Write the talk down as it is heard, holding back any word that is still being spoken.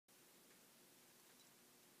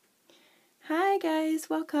Hi guys,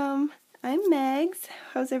 welcome. I'm Megs.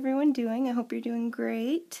 How's everyone doing? I hope you're doing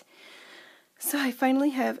great. So I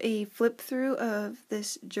finally have a flip through of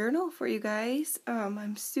this journal for you guys.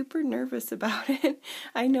 I'm super nervous about it.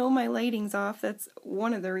 I know my lighting's off, that's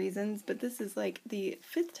one of the reasons, but this is like the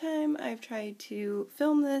 5th time I've tried to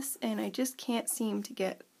film this and I just can't seem to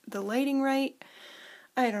get the lighting right.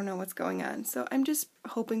 I don't know what's going on, so I'm just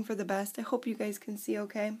hoping for the best. I hope you guys can see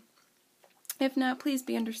okay. If not, please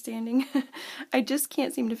be understanding. I just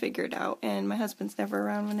can't seem to figure it out, and my husband's never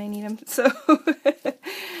around when I need him, so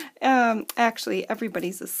actually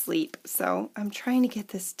everybody's asleep, so I'm trying to get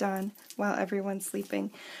this done while everyone's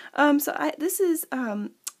sleeping. This is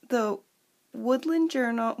the Woodland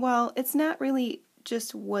journal. Well, it's not really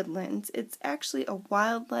just woodlands, it's actually a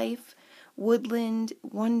wildlife woodland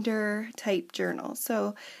wonder type journal,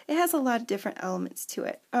 so it has a lot of different elements to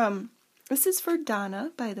it. This is for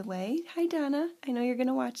Dawna, by the way. Hi, Dawna. I know you're going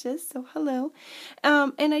to watch this, so hello.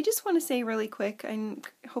 And I just want to say really quick, and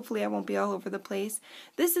hopefully I won't be all over the place,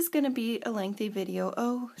 this is going to be a lengthy video.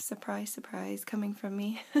 Oh, surprise, surprise, coming from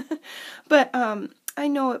me. But I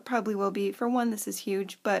know it probably will be. For one, this is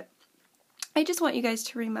huge, but I just want you guys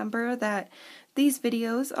to remember that these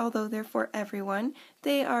videos, although they're for everyone,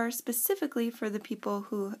 they are specifically for the people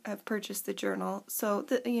who have purchased the journal. So,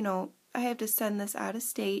 I have to send this out of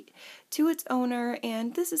state to its owner,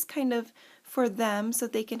 and this is kind of for them so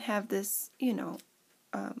they can have this,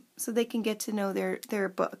 so they can get to know their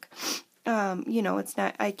book. It's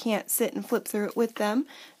not, I can't sit and flip through it with them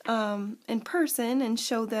in person and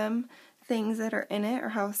show them things that are in it or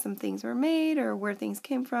how some things were made or where things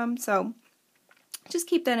came from. So just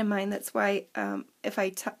keep that in mind. That's why if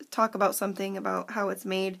I talk about something about how it's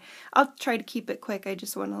made, I'll try to keep it quick. I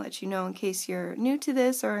just want to let you know in case you're new to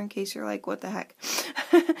this or in case you're like, what the heck?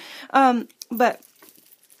 But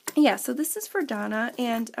yeah, so this is for Dawna,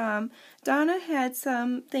 and Dawna had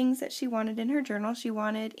some things that she wanted in her journal. She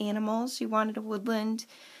wanted animals. She wanted a woodland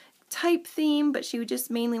type theme, but she just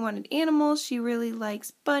mainly wanted animals. She really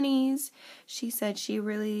likes bunnies. She said she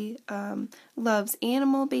really loves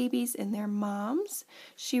animal babies and their moms.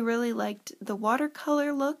 She really liked the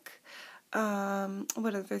watercolor look.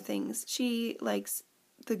 What other things? She likes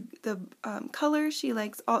the colors. She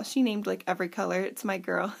likes all. She named like every color. It's my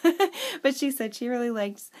girl. But she said she really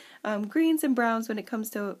likes greens and browns when it comes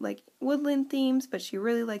to like woodland themes, but she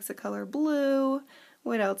really likes the color blue.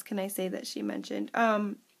 What else can I say that she mentioned?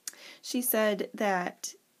 She said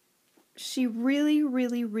that she really,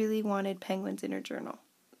 really, really wanted penguins in her journal.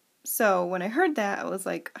 So when I heard that, I was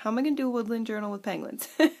like, how am I going to do a woodland journal with penguins?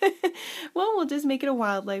 Well, we'll just make it a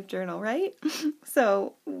wildlife journal, right?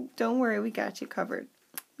 So don't worry, we got you covered.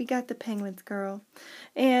 We got the penguins, girl.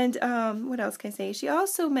 And what else can I say? She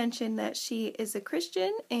also mentioned that she is a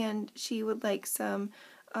Christian and she would like some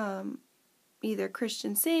either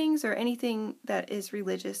Christian sayings or anything that is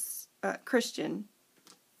religious, Christian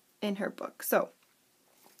in her book. So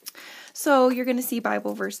you're going to see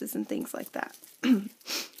Bible verses and things like that.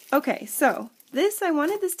 Okay, so I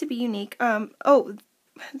wanted this to be unique. Oh,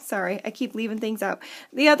 sorry, I keep leaving things out.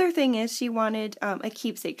 The other thing is she wanted a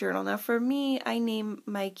keepsake journal. Now for me, I name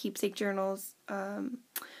my keepsake journals,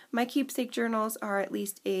 my keepsake journals are at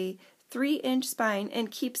least a 3-inch spine,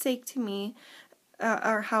 and keepsake to me,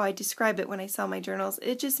 or how I describe it when I sell my journals,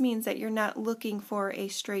 it just means that you're not looking for a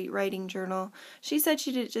straight writing journal. She said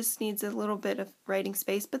she just needs a little bit of writing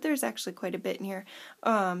space, but there's actually quite a bit in here.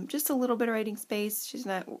 Just a little bit of writing space. She's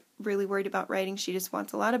not really worried about writing. She just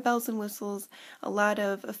wants a lot of bells and whistles, a lot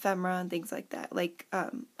of ephemera and things like that, like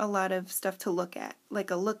a lot of stuff to look at,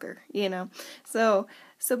 like a looker, So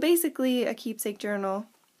basically a keepsake journal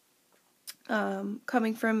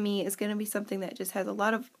coming from me is going to be something that just has a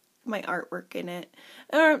lot of my artwork in it,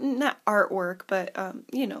 or not artwork, but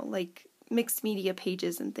like mixed media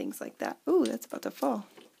pages and things like that. Ooh, that's about to fall.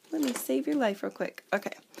 Let me save your life real quick.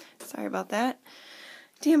 Okay, sorry about that.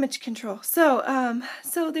 Damage control. So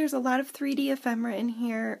there's a lot of 3D ephemera in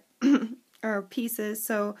here, or pieces.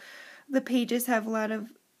 So the pages have a lot of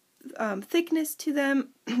thickness to them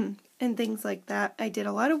and things like that. I did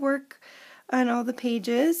a lot of work on all the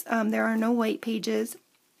pages. There are no white pages.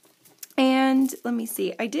 And let me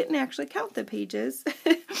see, I didn't actually count the pages,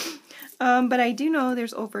 but I do know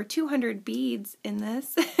there's over 200 beads in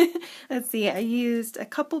this. Let's see, I used a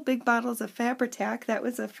couple big bottles of Fabri-Tac, that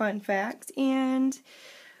was a fun fact, and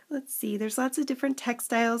let's see, there's lots of different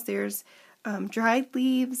textiles. There's dried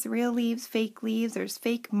leaves, real leaves, fake leaves, there's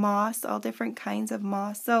fake moss, all different kinds of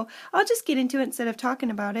moss. So I'll just get into it instead of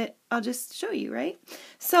talking about it. I'll just show you, right?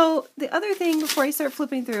 So the other thing before I start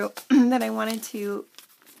flipping through that I wanted to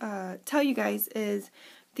tell you guys is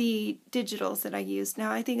the digitals that I used.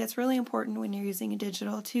 Now, I think that's really important when you're using a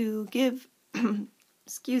digital to give,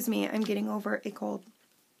 excuse me, I'm getting over a cold,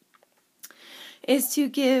 is to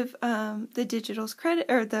give the digitals credit,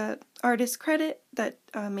 or the artist credit that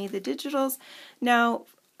made the digitals. Now,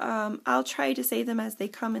 I'll try to say them as they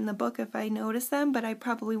come in the book if I notice them, but I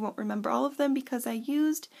probably won't remember all of them because I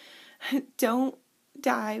used, don't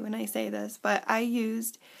die when I say this, but I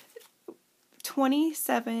used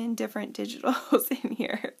 27 different digitals in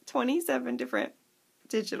here. 27 different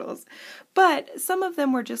digitals. But some of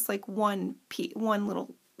them were just like one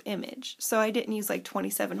little image. So I didn't use like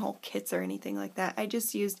 27 whole kits or anything like that. I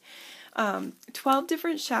just used 12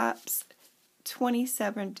 different shops,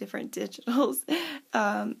 27 different digitals.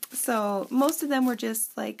 So most of them were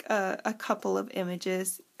just like a couple of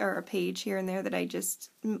images or a page here and there that I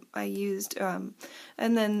used. And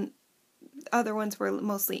then other ones were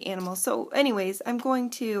mostly animals. So anyways, I'm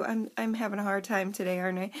having a hard time today,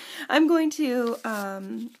 aren't I? I'm going to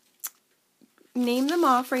name them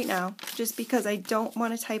off right now, just because I don't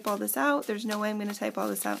want to type all this out. There's no way I'm going to type all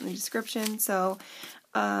this out in the description. So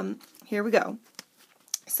here we go.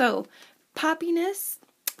 So Poppiness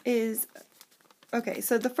is, okay,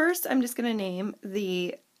 so the first I'm just going to name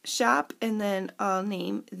the shop, and then I'll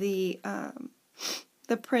name the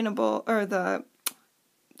printable, or the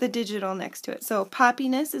digital next to it. So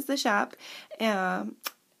Poppiness is the shop. I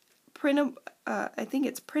think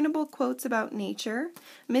it's printable quotes about nature.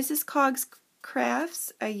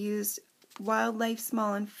 Mrs.CogsCrafts, I used wildlife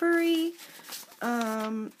small and furry.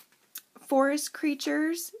 Forest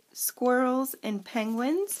creatures, squirrels and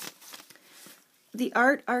penguins. The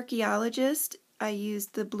ArtArchaeologist, I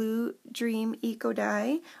used the Blue Dream Eco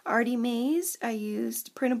Die. Artymaze, I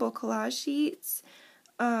used printable collage sheets.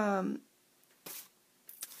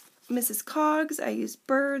 Mrs. Cogs, I used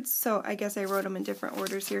birds, so I guess I wrote them in different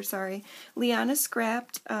orders here, sorry.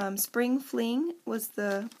 LianaScrap, Spring Fling was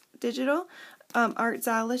the digital.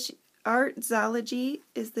 Artzology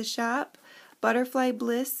is the shop. Butterfly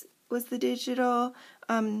Bliss was the digital.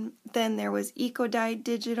 Then there was Eco Dyed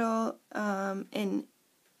digital, and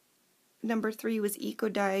number 3 was Eco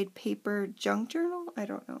Dyed paper junk journal. I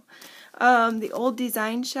don't know. The Old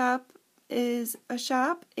Design Shop is a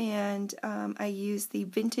shop, and I used the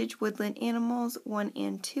Vintage Woodland Animals 1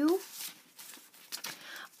 and 2.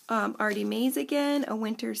 Artymaze again, A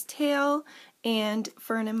Winter's Tale, and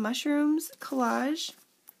Fern and Mushrooms collage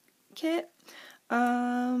kit.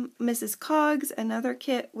 Mrs. Cogs, another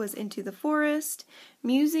kit, was Into the Forest.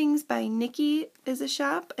 MusingsByNikki is a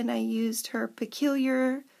shop, and I used her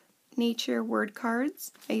Peculiar Nature word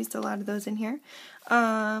cards. I used a lot of those in here.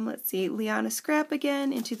 Let's see, LianaScrap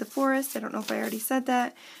again, Into the Forest. I don't know if I already said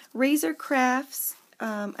that. Razor Crafts,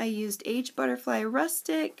 I used Age Butterfly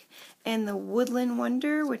Rustic and the Woodland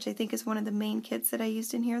Wonder, which I think is one of the main kits that I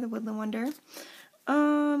used in here, the Woodland Wonder.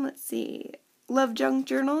 Let's see,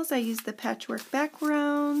 LoveJunkJournals, I used the patchwork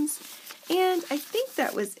backgrounds, and I think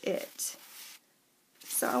that was it.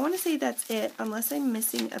 So I want to say that's it, unless I'm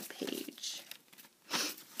missing a page.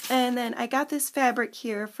 And then I got this fabric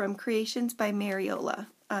here from Creations by Mariola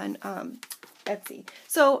on Etsy.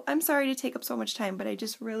 So I'm sorry to take up so much time, but I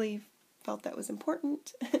just really felt that was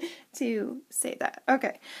important to say that.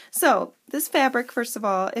 Okay, so this fabric, first of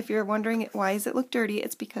all, if you're wondering why does it look dirty,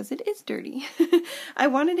 it's because it is dirty. I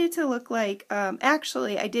wanted it to look like,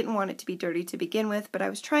 actually I didn't want it to be dirty to begin with, but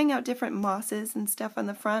I was trying out different mosses and stuff on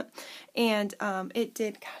the front, and it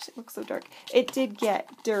did, gosh, it looks so dark, it did get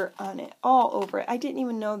dirt on it, all over it. I didn't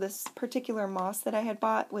even know this particular moss that I had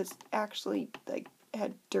bought was actually, like,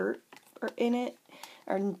 had dirt in it,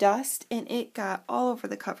 or dust, and it got all over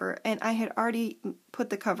the cover, and I had already put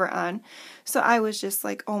the cover on, so I was just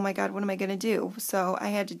like, oh my god, what am I going to do? So I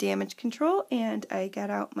had to damage control, and I got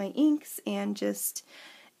out my inks and just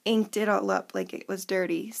inked it all up like it was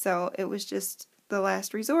dirty. So it was just the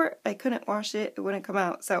last resort. I couldn't wash it, it wouldn't come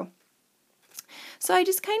out. So I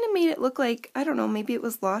just kind of made it look like, I don't know, maybe it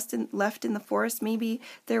was lost and left in the forest. Maybe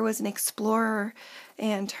there was an explorer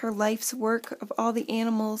and her life's work of all the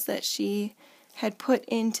animals that she had put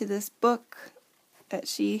into this book that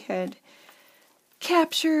she had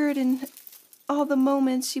captured, and all the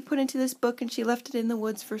moments she put into this book, and she left it in the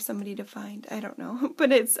woods for somebody to find. I don't know,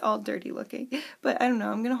 but it's all dirty looking. But I don't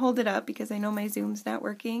know, I'm going to hold it up because I know my zoom's not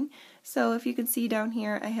working. So if you can see down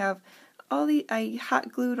here, I have I hot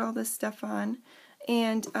glued all this stuff on,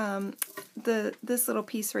 and this little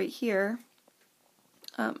piece right here,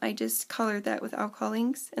 I just colored that with alcohol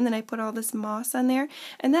inks, and then I put all this moss on there,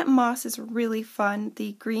 and that moss is really fun.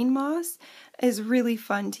 The green moss is really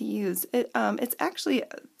fun to use. It's actually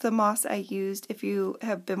the moss I used. If you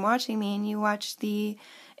have been watching me and you watched the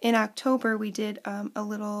in October we did a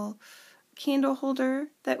little candle holder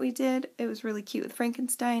that we did. It was really cute with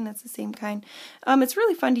Frankenstein. That's the same kind. It's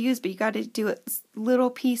really fun to use, but you got to do it little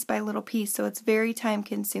piece by little piece, so it's very time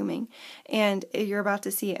consuming. And you're about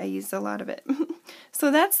to see I used a lot of it. So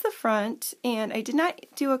that's the front, and I did not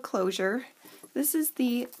do a closure. This is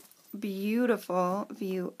the beautiful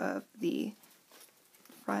view of the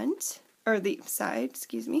front, or the side,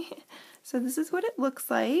 excuse me. So this is what it looks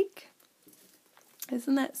like.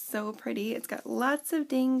 Isn't that so pretty? It's got lots of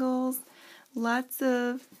dangles, lots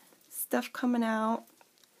of stuff coming out.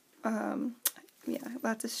 Yeah,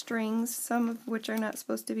 lots of strings, some of which are not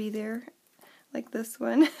supposed to be there, like this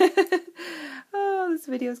one. Oh, this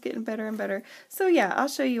video is getting better and better. So yeah, I'll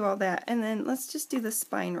show you all that, and then let's just do the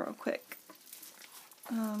spine real quick.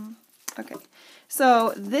 Okay,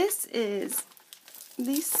 so this is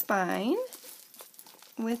the spine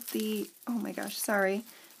with the, oh my gosh, sorry,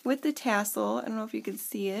 with the tassel. I don't know if you can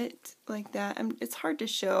see it like that. It's hard to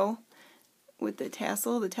show with the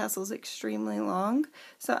tassel. The tassel is extremely long,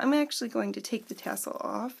 so I'm actually going to take the tassel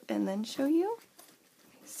off and then show you.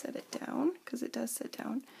 Set it down, because it does sit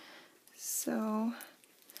down. So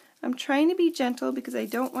I'm trying to be gentle because I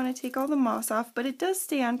don't want to take all the moss off, but it does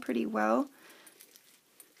stay on pretty well.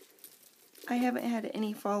 I haven't had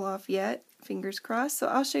any fall off yet, fingers crossed, so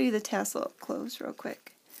I'll show you the tassel up close real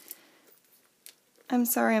quick. I'm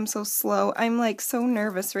sorry I'm so slow. I'm like so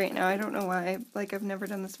nervous right now. I don't know why. I've never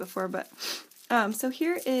done this before, but so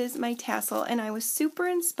here is my tassel, and I was super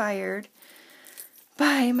inspired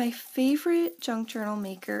by my favorite junk journal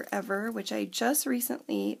maker ever, which I just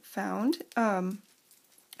recently found.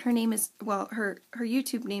 Her name is, well, her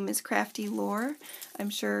YouTube name is Crafty Lore. I'm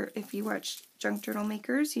sure if you watch junk journal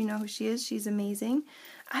makers, you know who she is. She's amazing.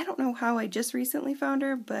 I don't know how I just recently found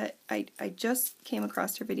her, but I just came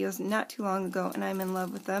across her videos not too long ago, and I'm in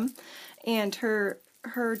love with them. And her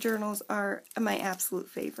journals are my absolute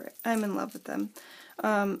favorite. I'm in love with them.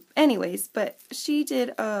 Anyways, but she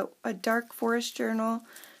did a dark forest journal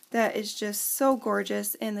that is just so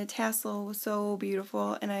gorgeous, and the tassel was so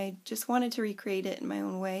beautiful, and I just wanted to recreate it in my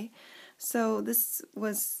own way. So this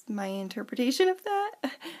was my interpretation of that.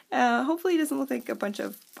 Hopefully it doesn't look like a bunch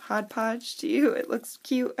of hodgepodge to you. It looks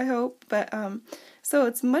cute, I hope. But so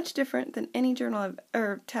it's much different than any journal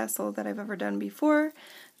or tassel that I've ever done before.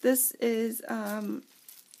 This is,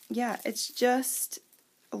 yeah, it's just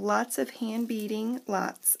lots of hand beading.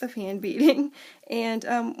 And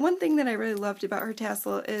one thing that I really loved about her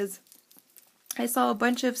tassel is I saw a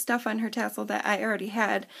bunch of stuff on her tassel that I already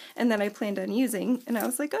had and that I planned on using, and I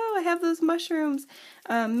was like, oh, I have those mushrooms,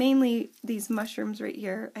 mainly these mushrooms right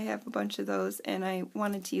here. I have a bunch of those, and I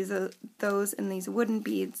wanted to use those in these wooden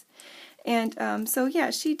beads. And so yeah,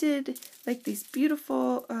 she did like these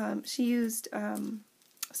beautiful, she used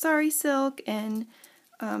sari silk and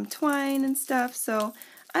twine and stuff, so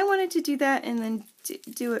I wanted to do that and then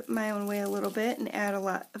do it my own way a little bit and add a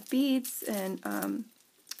lot of beads. And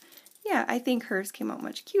yeah, I think hers came out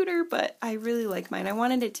much cuter, but I really like mine. I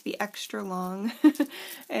wanted it to be extra long.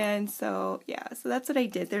 And so yeah, so that's what I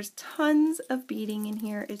did. There's tons of beading in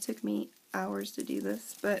here. It took me hours to do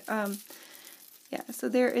this, but yeah, so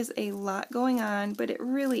there is a lot going on, but it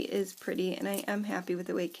really is pretty, and I am happy with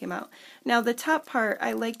the way it came out. Now the top part,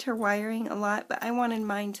 I liked her wiring a lot, but I wanted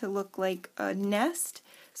mine to look like a nest.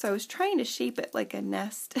 So I was trying to shape it like a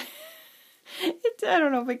nest. I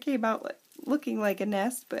don't know if it came out looking like a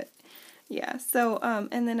nest, but yeah. So,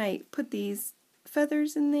 and then I put these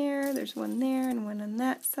feathers in there. There's one there and one on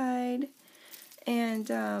that side. And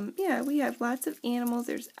yeah, we have lots of animals.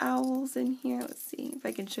 There's owls in here. Let's see if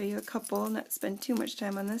I can show you a couple, not spend too much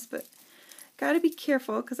time on this, but gotta be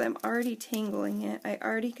careful because I'm already tangling it. I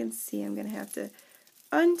already can see I'm going to have to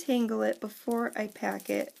untangle it before I pack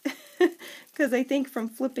it because I think from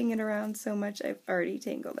flipping it around so much I've already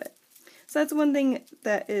tangled it. So that's one thing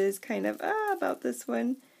that is kind of about this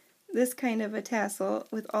one, this kind of a tassel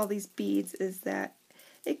with all these beads, is that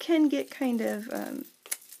it can get kind of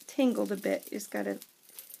tangled a bit. You just gotta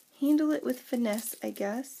handle it with finesse, I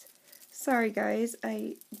guess. Sorry guys,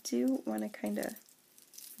 I do want to kind of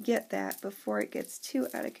get that before it gets too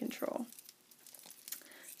out of control.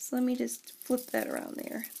 So let me just flip that around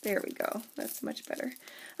there. There we go. That's much better.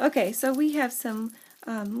 Okay, so we have some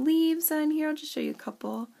leaves on here. I'll just show you a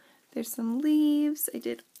couple. There's some leaves. I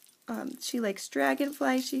did, she likes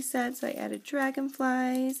dragonflies, she said, so I added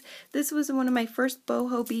dragonflies. This was one of my first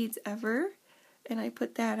boho beads ever, and I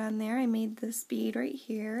put that on there. I made this bead right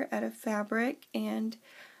here out of fabric and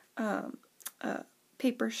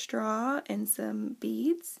paper straw and some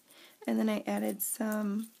beads. And then I added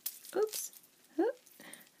some,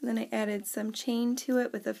 and then I added some chain to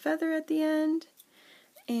it with a feather at the end.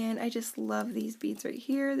 And I just love these beads right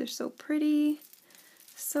here. They're so pretty.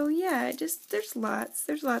 So yeah, there's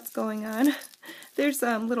lots going on. There's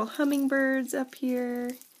little hummingbirds up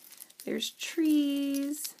here. There's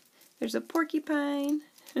trees. There's a porcupine.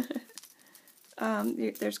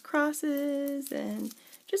 There's crosses and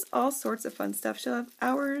just all sorts of fun stuff. She'll have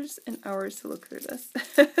hours and hours to look through this.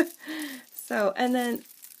 So, and then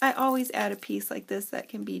I always add a piece like this that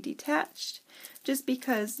can be detached, just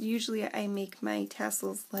because usually I make my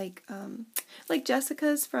tassels like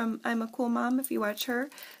Jessica's from I'm a Cool Mom. If you watch her,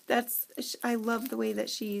 I love the way that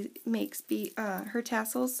she makes her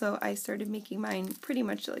tassels, so I started making mine pretty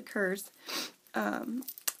much like hers.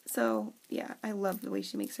 So yeah, I love the way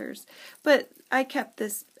she makes hers, but I kept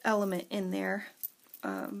this element in there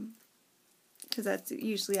because that's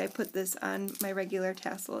usually I put this on my regular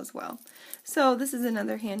tassel as well. So this is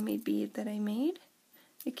another handmade bead that I made.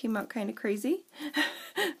 It came out kind of crazy,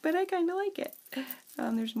 but I kind of like it.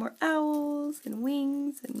 There's more owls and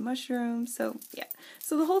wings and mushrooms, so yeah.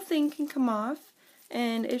 So the whole thing can come off,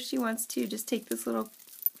 and if she wants to just take this little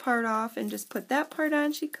part off and just put that part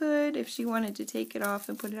on, she could. If she wanted to take it off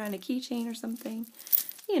and put it on a keychain or something,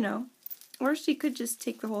 you know. Or she could just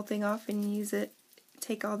take the whole thing off and use it,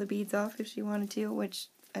 take all the beads off if she wanted to, which,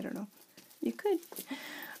 I don't know, you could.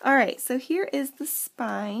 Alright, so here is the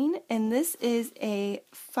spine, and this is a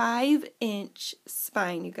 5-inch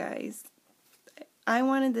spine, you guys. I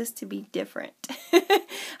wanted this to be different.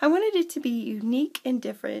 I wanted it to be unique and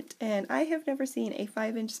different, and I have never seen a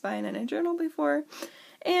 5-inch spine on a journal before,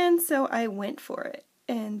 and so I went for it,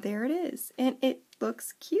 and there it is. And it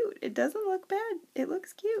looks cute. It doesn't look bad. It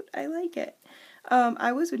looks cute. I like it.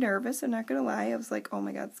 I was nervous, I'm not going to lie. I was like, oh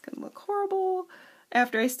my god, it's going to look horrible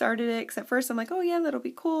after I started it, because at first I'm like, oh yeah, that'll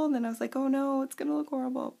be cool, and then I was like, oh no, it's going to look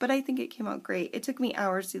horrible. But I think it came out great. It took me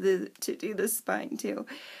hours to do this spine too,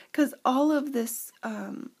 because all of this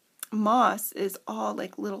moss is all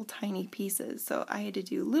like little tiny pieces, so I had to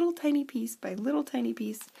do little tiny piece by little tiny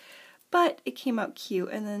piece, but it came out cute.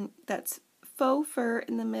 And then that's faux fur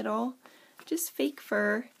in the middle, just fake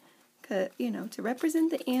fur, you know, to represent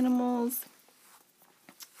the animals.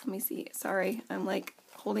 Let me see, sorry, I'm like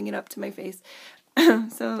holding it up to my face.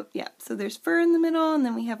 So yeah, so there's fur in the middle, and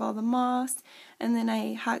then we have all the moss, and then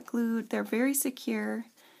I hot glued. They're very secure.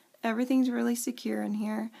 Everything's really secure in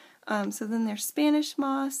here. So then there's Spanish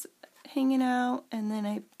moss hanging out, and then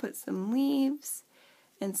I put some leaves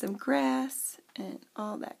and some grass and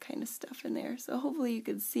all that kind of stuff in there. So hopefully you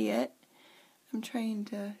can see it. I'm trying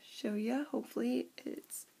to show you. Hopefully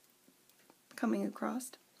it's coming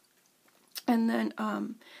across. And then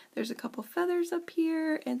there's a couple feathers up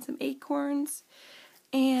here and some acorns.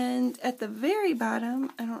 And at the very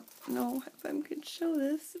bottom, I don't know if I can show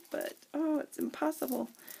this, but oh, it's impossible.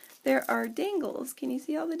 There are dangles. Can you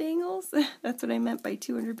see all the dangles? That's what I meant by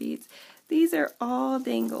 200 beads. These are all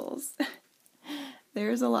dangles.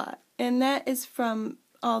 There's a lot. And that is from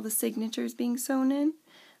all the signatures being sewn in.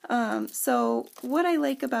 So what I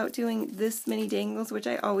like about doing this many dangles, which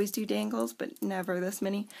I always do dangles, but never this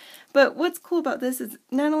many, but what's cool about this is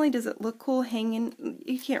not only does it look cool hanging,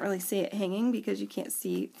 you can't really see it hanging because you can't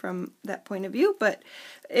see from that point of view, but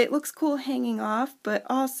it looks cool hanging off, but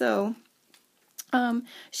also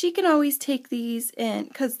she can always take these and,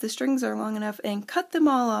 because the strings are long enough, and cut them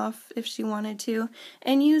all off if she wanted to,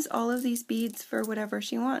 and use all of these beads for whatever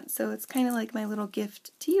she wants. So it's kind of like my little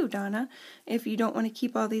gift to you, Dawna. If you don't want to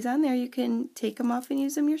keep all these on there, you can take them off and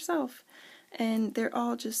use them yourself. And they're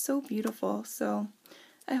all just so beautiful, so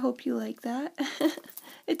I hope you like that.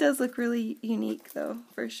 It does look really unique though,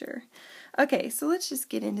 for sure. Okay, so let's just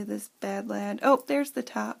get into this bad lad. Oh, there's the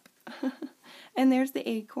top. And there's the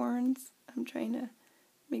acorns. I'm trying to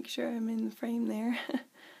make sure I'm in the frame there.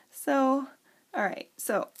 So, alright,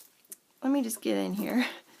 so let me just get in here.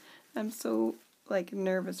 I'm so, like,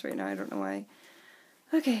 nervous right now. I don't know why.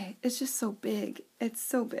 Okay, it's just so big. It's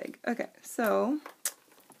so big. Okay, so,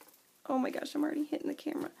 oh my gosh, I'm already hitting the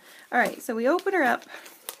camera. Alright, so we open her up.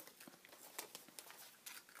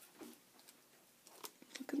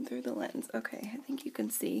 Looking through the lens. Okay, I think you can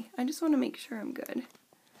see. I just want to make sure I'm good.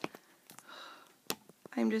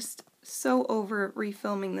 I'm just so over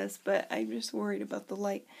refilming this, but I'm just worried about the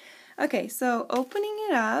light. Okay, so opening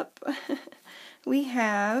it up, we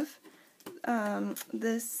have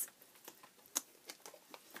this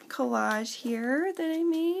collage here that I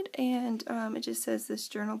made, and it just says this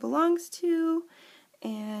journal belongs to,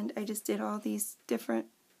 and I just did all these different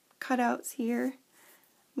cutouts here,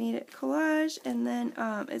 made it collage, and then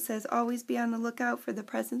it says always be on the lookout for the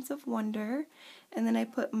presence of wonder, and then I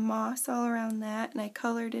put moss all around that, and I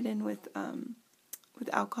colored it in with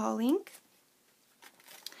alcohol ink.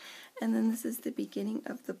 And then this is the beginning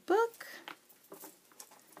of the book.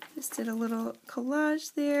 Just did a little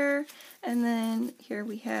collage there. And then here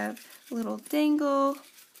we have a little dangle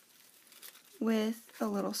with a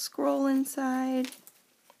little scroll inside.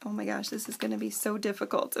 Oh my gosh, this is going to be so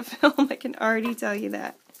difficult to film. I can already tell you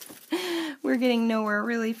that. We're getting nowhere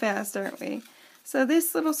really fast, aren't we? So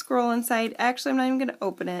this little scroll inside, actually I'm not even going to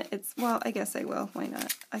open it. It's, well, I guess I will. Why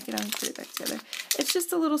not? I can always put it back together. It's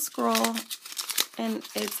just a little scroll, and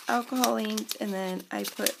it's alcohol inked, and then I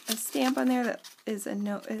put a stamp on there that is a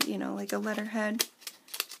note, you know, like a letterhead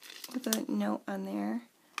with a note on there.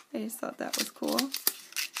 I just thought that was cool.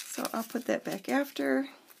 So I'll put that back after.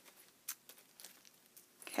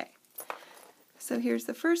 So here's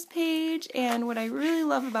the first page, and what I really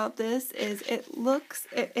love about this is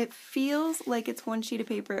it feels like it's one sheet of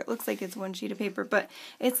paper. It looks like it's one sheet of paper, but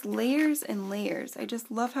it's layers and layers. I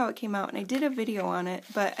just love how it came out, and I did a video on it,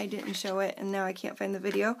 but I didn't show it, and now I can't find the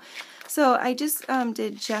video. So I just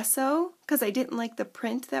did gesso, because I didn't like the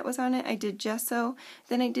print that was on it. I did gesso,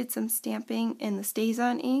 then I did some stamping in the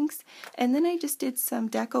StazOn inks, and then I just did some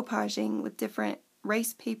decoupaging with different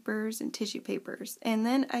rice papers and tissue papers. And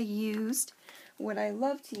then I used... what I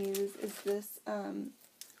love to use is this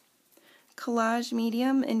collage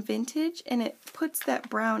medium in vintage, and it puts that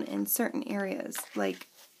brown in certain areas. Like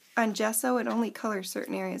on gesso, it only colors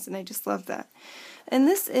certain areas, and I just love that. And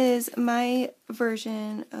this is my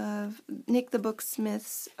version of Nick the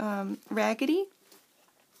Booksmith's Raggedy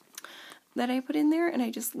that I put in there, and I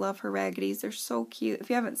just love her Raggedy's. They're so cute. If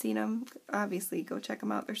you haven't seen them, obviously go check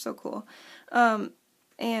them out. They're so cool.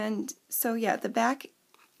 And so yeah, the back...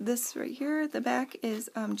 this right here, the back is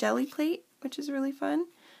jelly plate, which is really fun.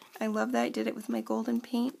 I love that. I did it with my golden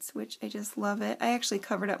paints, which I just love it. I actually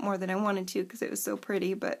covered up more than I wanted to because it was so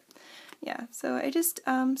pretty, but yeah. So I just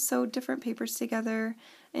sewed different papers together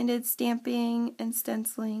and did stamping and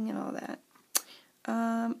stenciling and all that.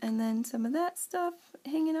 And then some of that stuff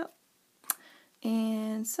hanging up.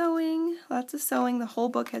 And sewing, lots of sewing. The whole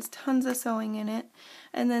book has tons of sewing in it.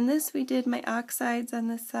 And then this, we did my oxides on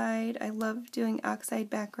this side. I love doing oxide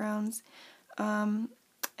backgrounds. And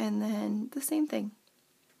then the same thing,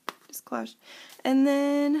 just collage. And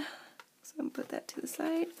then, so I'm going to put that to the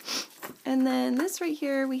side. And then this right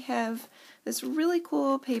here, we have this really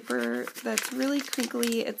cool paper that's really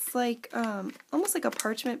crinkly. It's like almost like a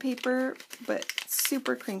parchment paper, but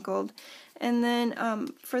super crinkled. And then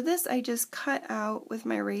for this, I just cut out with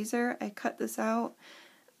my razor. I cut this out,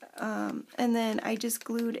 and then I just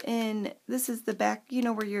glued in. This is the back, you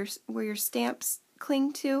know, where your stamps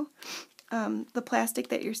cling to, the plastic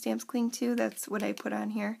that your stamps cling to. That's what I put on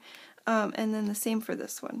here. And then the same for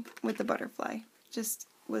this one with the butterfly. Just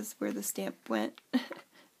was where the stamp went. If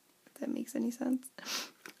that makes any sense.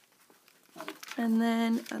 And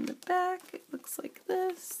then on the back, it looks like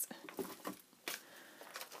this.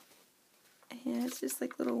 And it's just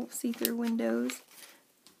like little see-through windows.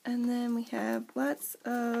 And then we have lots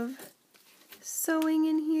of sewing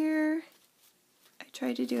in here. I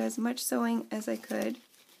tried to do as much sewing as I could.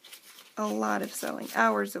 A lot of sewing.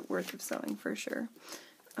 Hours worth of sewing for sure.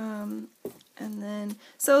 And then,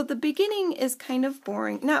 so the beginning is kind of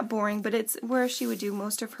boring. Not boring, but it's where she would do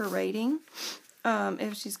most of her writing.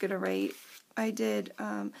 If she's going to write. I did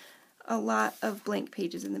a lot of blank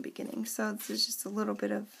pages in the beginning. So this is just a little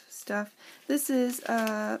bit of stuff. This is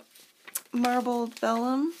marbled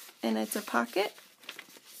vellum, and it's a pocket.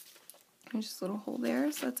 There's just a little hole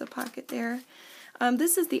there, so that's a pocket there.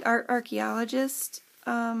 This is the ArtArchaeologist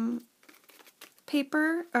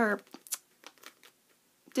paper, or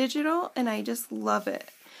digital, and I just love it.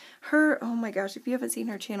 Oh my gosh, if you haven't seen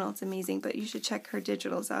her channel, it's amazing, but you should check her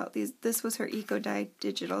digitals out. This was her eco-dyed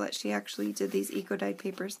digital that she actually did, these eco-dyed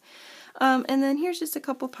papers. And then here's just a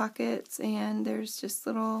couple pockets, and there's just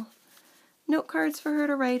little note cards for her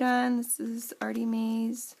to write on. This is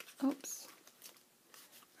Artymaze. Oops.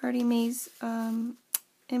 Artymaze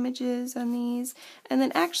images on these. And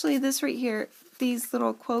then actually this right here, these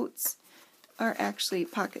little quotes are actually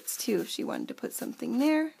pockets too, if she wanted to put something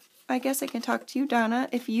there. I guess I can talk to you, Dawna,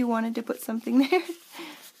 if you wanted to put something there.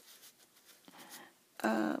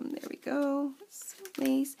 There we go. Some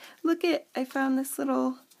lace. Look at, I found this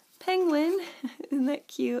little penguin. Isn't that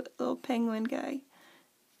cute? Little penguin guy.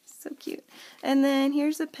 So cute. And then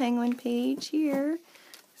here's a penguin page here.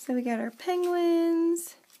 So we got our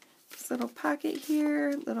penguins. This little pocket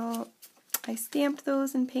here. I stamped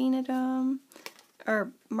those and painted them.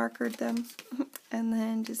 Or markered them, and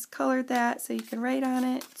then just colored that so you can write on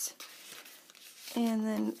it. And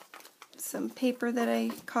then some paper that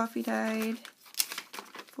I coffee dyed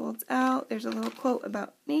folds out. There's a little quote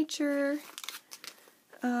about nature.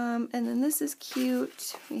 And then this is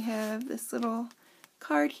cute. We have this little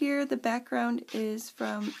card here. The background is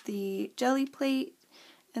from the jelly plate,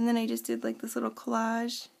 and then I just did like this little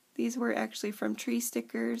collage. These were actually from tree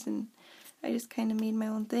stickers, and I just kind of made my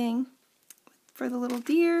own thing for the little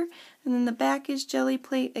deer. And then the back is jelly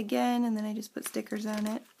plate again, and then I just put stickers on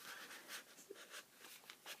it.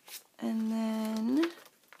 And then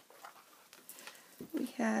we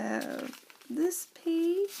have this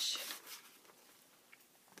page.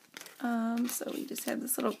 So we just have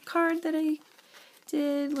this little card that I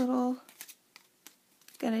did,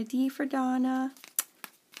 got a D for Dawna,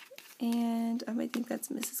 and I think that's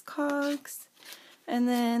Mrs. Cogs. And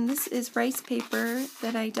then this is rice paper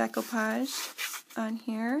that I decoupaged on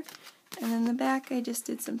here. And then the back I just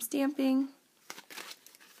did some stamping,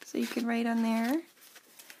 so you can write on there.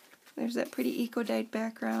 There's that pretty eco-dyed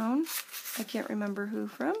background. I can't remember who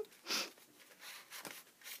from.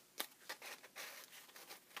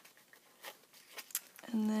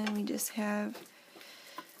 And then we just have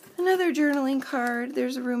another journaling card.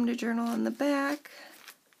 There's a room to journal on the back.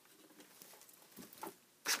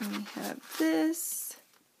 And we have this.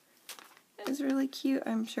 It's really cute.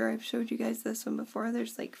 I'm sure I've showed you guys this one before.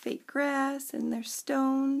 There's like fake grass and there's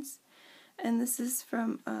stones. And this is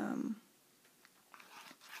from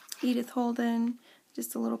Edith Holden.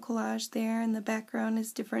 Just a little collage there. And the background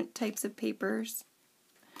is different types of papers.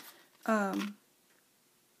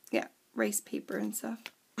 Yeah, rice paper and stuff.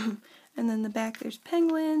 And then the back there's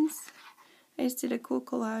penguins. I just did a cool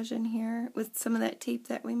collage in here with some of that tape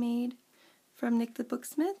that we made from Nick the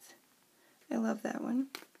Booksmith. I love that one.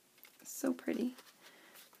 It's so pretty.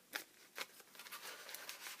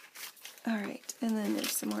 Alright, and then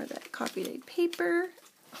there's some more of that coffee dyed paper.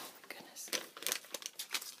 Oh my goodness.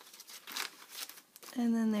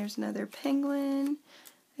 And then there's another penguin.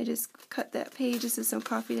 I just cut that page. This is some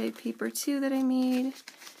coffee dyed paper too that I made.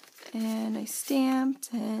 And I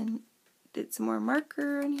stamped and did some more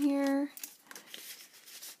marker in here.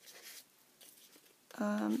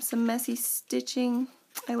 Some messy stitching.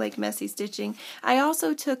 I like messy stitching. I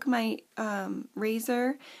also took my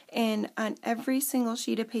razor, and on every single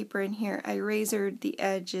sheet of paper in here I razored the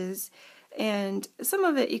edges, and some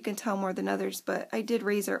of it you can tell more than others, but I did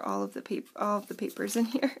razor all of the papers in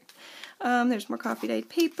here. There's more coffee dyed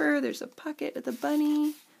paper. There's a pocket of the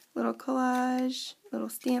bunny, little collage, little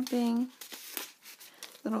stamping,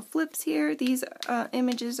 little flips here. These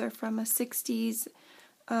images are from a 60s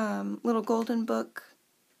little golden book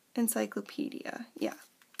encyclopedia. Yeah.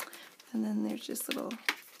 And then there's just little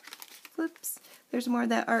flips. There's more of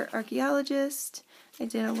that ArtArchaeologist. I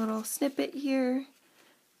did a little snippet here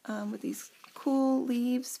with these cool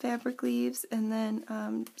leaves, fabric leaves, and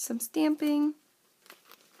then some stamping.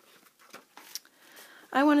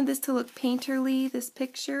 I wanted this to look painterly, this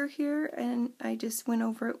picture here, and I just went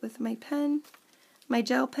over it with my pen, my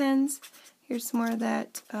gel pens. Here's some more of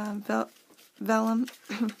that vellum,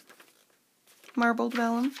 marbled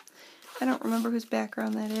vellum. I don't remember whose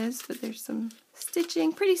background that is, but there's some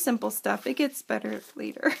stitching, pretty simple stuff. It gets better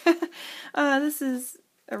later. This is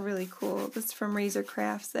a really cool, this is from Razor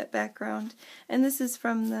Crafts, that background. And this is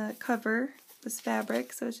from the cover, this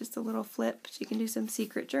fabric, so it's just a little flip. So you can do some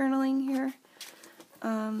secret journaling here.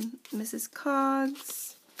 Mrs.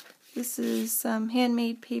 Cogs. This is some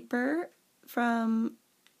handmade paper from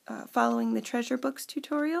following the treasure books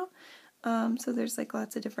tutorial. So there's like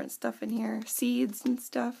lots of different stuff in here, seeds and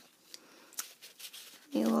stuff.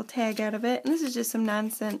 Made a little tag out of it. And this is just some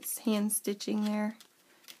nonsense hand stitching there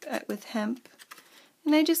with hemp.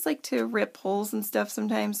 And I just like to rip holes and stuff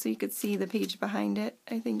sometimes so you could see the page behind it.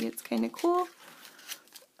 I think it's kind of cool.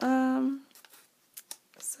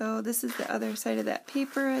 So this is the other side of that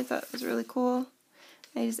paper. I thought it was really cool.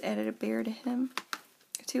 I just added a bear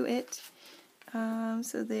to it.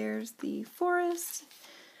 So there's the forest.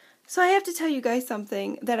 So I have to tell you guys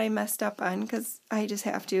something that I messed up on, because I just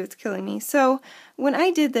have to. It's killing me. So when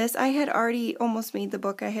I did this, I had already almost made the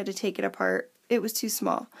book. I had to take it apart. It was too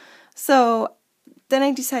small. So then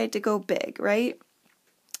I decided to go big, right?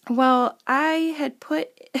 Well, I had put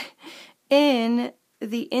in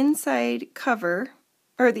the inside cover,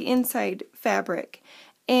 or the inside fabric,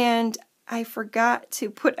 and I forgot to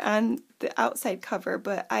put on the outside cover,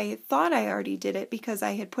 but I thought I already did it because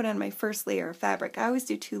I had put on my first layer of fabric. I always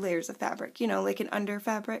do 2 layers of fabric, you know, like an under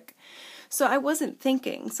fabric. So I wasn't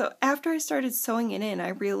thinking. So after I started sewing it in, I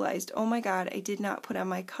realized, oh my God, I did not put on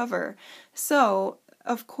my cover. So,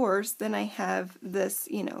 of course, then I have this,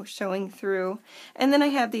 you know, showing through. And then I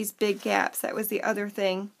have these big gaps. That was the other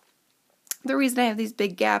thing. The reason I have these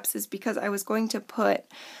big gaps is because I was going to put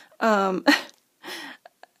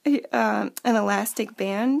an elastic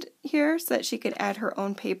band here so that she could add her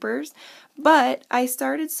own papers. But I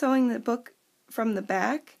started sewing the book from the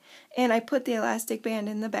back, and I put the elastic band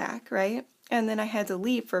in the back, right? And then I had to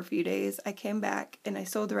leave for a few days. I came back and I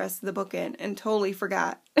sewed the rest of the book in and totally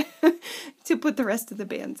forgot to put the rest of the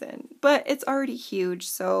bands in. But it's already huge,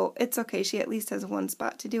 so it's okay. She at least has one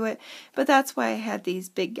spot to do it. But that's why I had these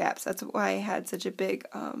big gaps. That's why I had such a big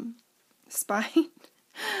spine.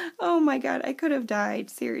 Oh my god, I could have died,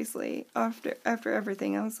 seriously, after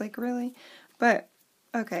everything. I was like, really? But,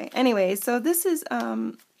 okay. Anyway, so this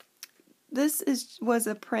was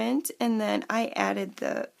a print, and then I added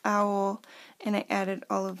the owl, and I added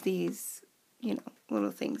all of these, you know,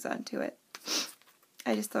 little things onto it.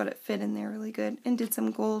 I just thought it fit in there really good, and did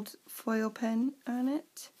some gold foil pen on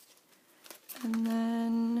it. And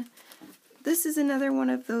then this is another one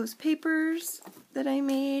of those papers that I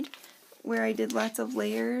made, where I did lots of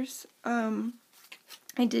layers. I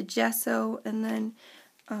did gesso, and then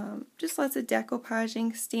just lots of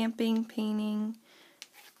decoupaging, stamping, painting,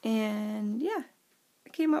 and yeah,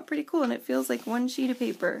 it came out pretty cool, and it feels like one sheet of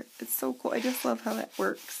paper. It's so cool. I just love how that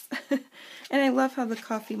works. And I love how the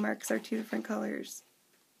coffee marks are 2 different colors,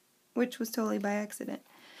 which was totally by accident.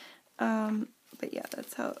 But yeah,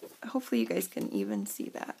 that's how, hopefully you guys can even see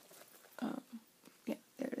that. Yeah,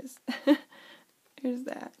 there it is. There's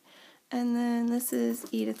that. And then this is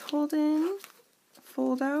Edith Holden,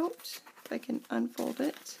 fold out, if I can unfold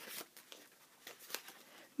it.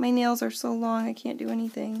 My nails are so long I can't do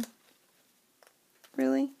anything.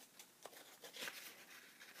 Really?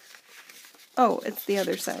 Oh, it's the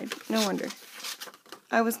other side. No wonder.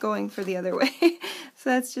 I was going for the other way. So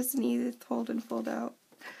that's just an Edith Holden fold out.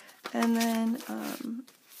 And then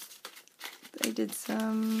I did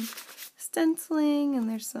some stenciling, and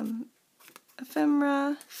there's some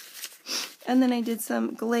ephemera. And then I did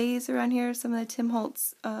some glaze around here, some of the Tim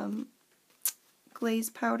Holtz glaze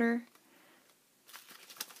powder.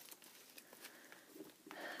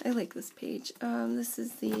 I like this page. This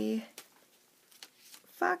is the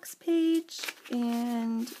Fox page,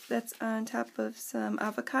 and that's on top of some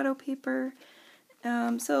avocado paper.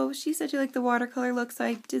 So she said she liked the watercolor look, so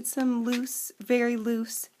I did some loose, very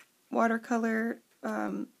loose watercolor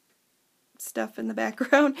stuff in the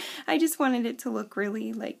background. I just wanted it to look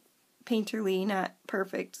really like painterly, not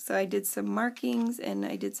perfect. So I did some markings, and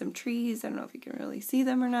I did some trees. I don't know if you can really see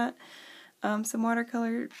them or not. Some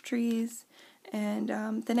watercolor trees. And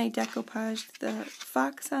then I decoupaged the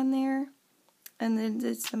fox on there, and then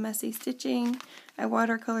did some messy stitching. I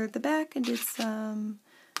watercolored the back and did some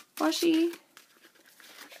washi.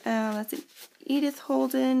 That's an Edith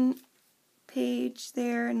Holden page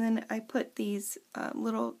there, and then I put these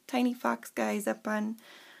little tiny fox guys up on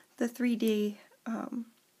the 3D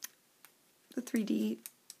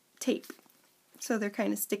tape, so they're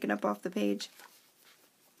kind of sticking up off the page.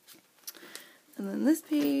 And then this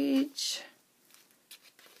page.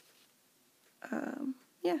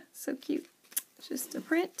 Yeah, so cute. It's just a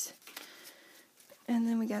print. And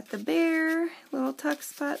then we got the bear, little tuck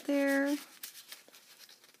spot there.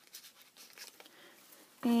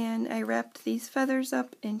 And I wrapped these feathers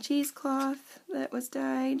up in cheesecloth that was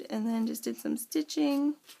dyed, and then just did some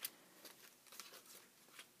stitching.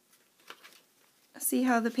 See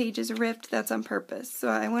how the page is ripped? That's on purpose. So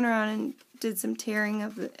I went around and did some tearing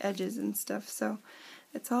of the edges and stuff, so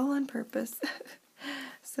it's all on purpose.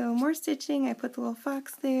 So more stitching. I put the little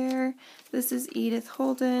fox there. This is Edith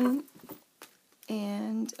Holden,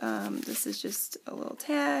 and this is just a little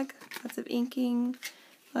tag. Lots of inking,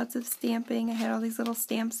 lots of stamping. I had all these little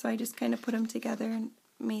stamps, so I just kind of put them together and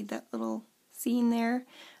made that little scene there.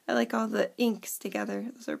 I like all the inks together.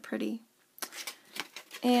 Those are pretty.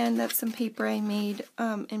 And that's some paper I made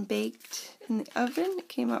and baked in the oven. It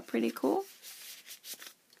came out pretty cool.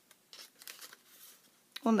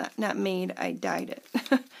 Well, not made, I dyed it.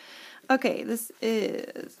 Okay, this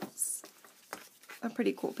is a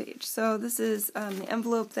pretty cool page. So this is the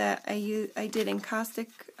envelope that I did encaustic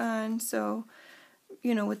on. So,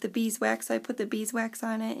 you know, with the beeswax, I put the beeswax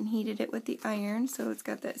on it and heated it with the iron. So it's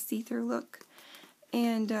got that see-through look.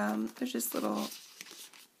 And there's just little,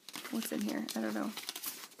 what's in here? I don't know.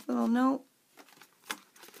 Little note.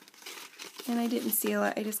 And I didn't seal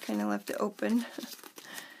it, I just kind of left it open.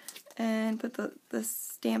 And put the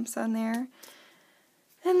stamps on there.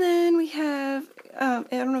 And then we have, I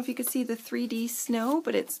don't know if you can see the 3D snow,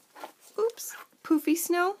 but it's, oops, poofy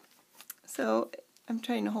snow. So I'm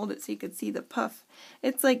trying to hold it so you could see the puff.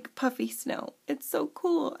 It's like puffy snow. It's so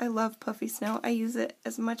cool. I love puffy snow. I use it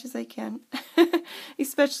as much as I can,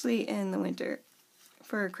 especially in the winter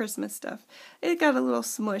for Christmas stuff. It got a little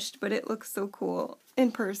smushed, but it looks so cool.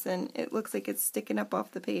 In person, it looks like it's sticking up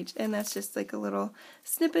off the page, and that's just like a little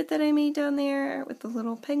snippet that I made down there with the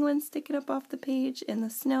little penguin sticking up off the page in the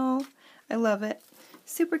snow. I love it.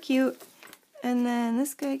 Super cute. And then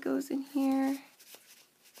this guy goes in here.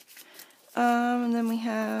 And then we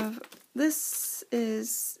have, this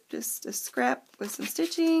is just a scrap with some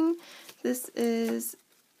stitching. This is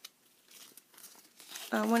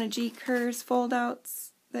one of G. Kerr's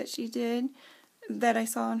fold-outs that she did that I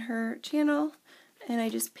saw on her channel, and I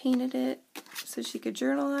just painted it so she could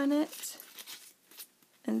journal on it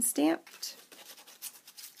and stamped.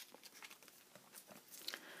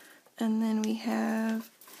 And then we have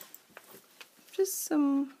just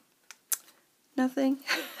some nothing.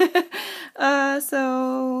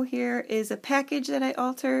 So here is a package that I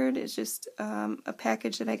altered. It's just a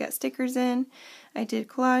package that I got stickers in. I did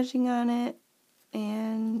collaging on it,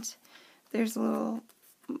 and there's a little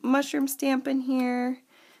mushroom stamp in here,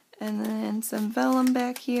 and then some vellum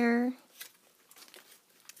back here.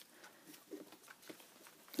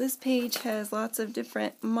 This page has lots of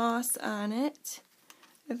different moss on it.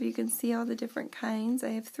 If you can see all the different kinds, I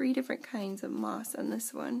have 3 different kinds of moss on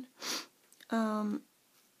this one.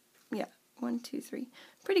 Yeah, 1, 2, 3.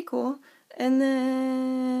 Pretty cool. And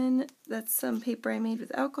then that's some paper I made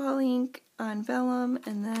with alcohol ink on vellum,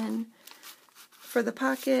 and then for the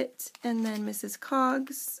pocket, and then Mrs.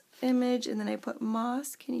 Cog's image, and then I put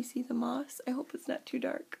moss. Can you see the moss? I hope it's not too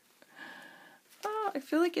dark. Oh, I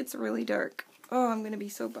feel like it's really dark. Oh, I'm going to be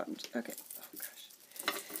so bummed. Okay. Oh, gosh.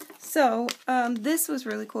 So, this was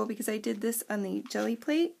really cool because I did this on the jelly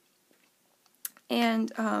plate, and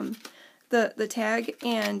the tag,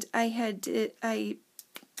 and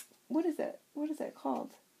what is that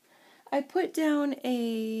called? I put down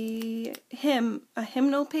a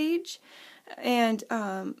hymnal page, and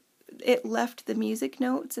it left the music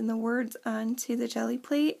notes and the words onto the jelly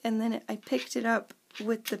plate, and then I picked it up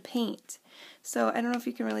with the paint. So I don't know if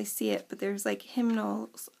you can really see it, but there's like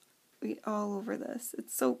hymnals all over this.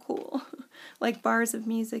 It's so cool. Like bars of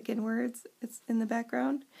music and words. It's in the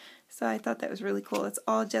background. So I thought that was really cool. It's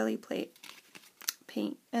all jelly plate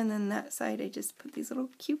paint. And then that side I just put these little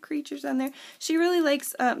cute creatures on there. She really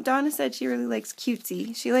likes, Dawna said she really likes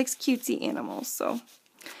cutesy. She likes cutesy animals. So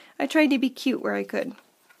I tried to be cute where I could.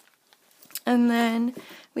 And then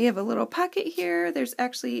we have a little pocket here. There's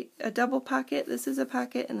actually a double pocket. This is a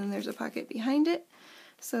pocket, and then there's a pocket behind it.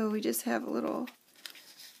 So we just have a little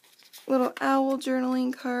owl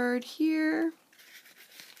journaling card here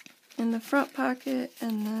in the front pocket,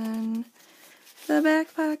 and then the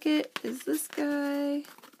back pocket is this guy.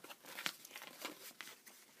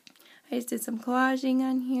 I just did some collaging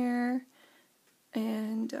on here,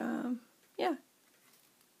 and yeah,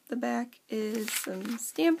 the back is some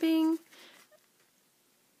stamping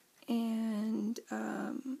and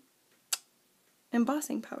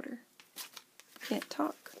embossing powder. Can't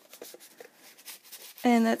talk.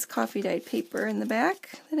 And that's coffee dyed paper in the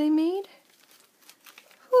back that I made.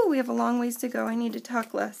 Whew, we have a long ways to go. I need to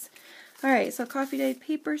talk less. Alright, so coffee dyed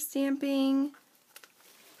paper stamping.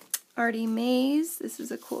 Artymaze. This is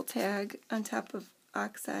a cool tag on top of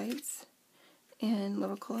oxides. And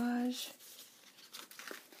little collage.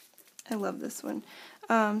 I love this one.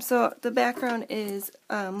 So the background is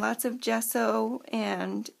lots of gesso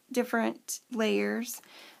and different layers.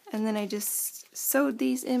 And then I just sewed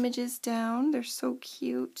these images down. They're so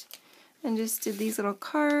cute. And just did these little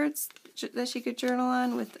cards that she could journal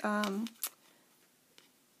on with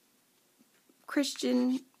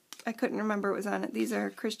Christian, I couldn't remember what was on it. These are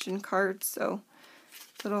Christian cards, so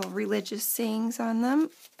little religious sayings on them.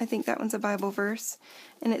 I think that one's a Bible verse.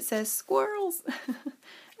 And it says squirrels.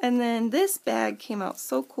 And then this bag came out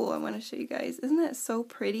so cool. I want to show you guys. Isn't that so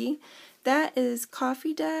pretty? That is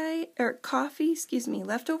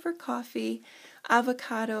leftover coffee,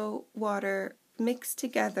 avocado water mixed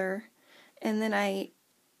together, and then I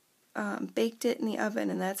baked it in the oven,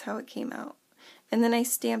 and that's how it came out. And then I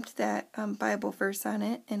stamped that Bible verse on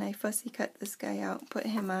it, and I fussy cut this guy out and put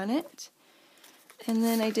him on it. And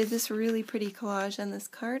then I did this really pretty collage on this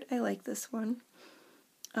card. I like this one.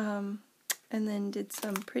 And then did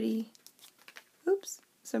some pretty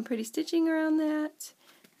stitching around that.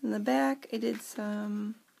 In the back, I did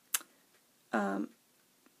some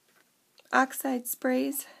oxide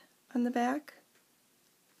sprays on the back.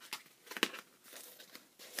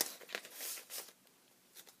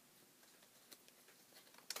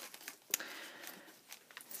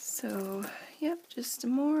 So, yep, just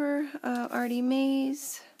more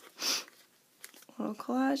Artymaze. Little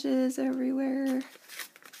collages everywhere.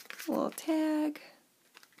 A little tag.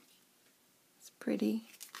 It's pretty.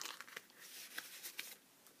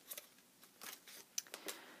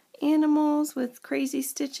 animals with crazy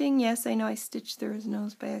stitching. Yes, I know I stitched through his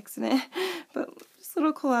nose by accident, but just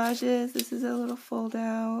little collages. This is a little fold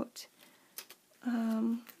out.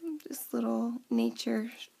 Just little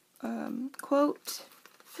nature quote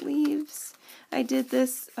leaves. I did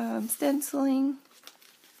this stenciling.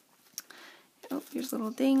 Oh, here's a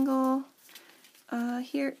little dangle.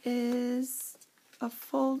 Here is a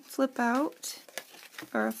flip out,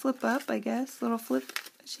 or a flip up, I guess. Little flip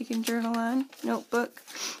she can journal on. Notebook.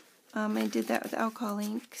 I did that with alcohol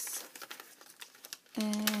inks.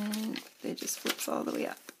 And it just flips all the way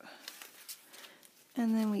up.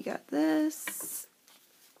 And then we got this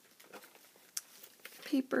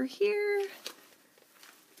paper here.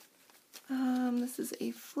 This is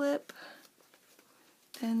a flip.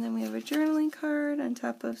 And then we have a journaling card on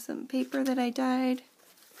top of some paper that I dyed.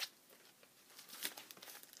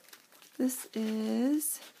 This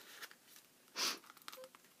is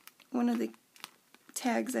one of the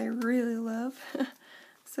tags I really love.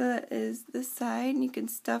 So that is this side, and you can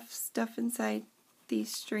stuff stuff inside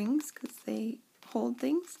these strings because they hold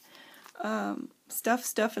things.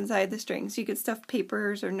 Stuff inside the strings. You could stuff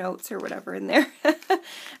papers or notes or whatever in there.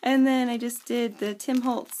 And then I just did the Tim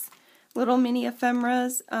Holtz little mini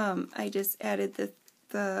ephemeras. I just added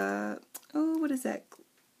the oh, what is that?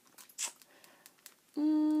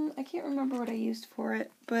 I can't remember what I used for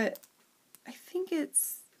it, but I think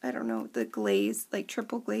it's, I don't know, the glaze, like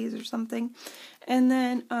triple glaze or something. And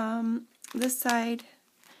then this side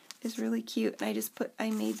is really cute, and I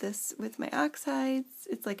made this with my oxides.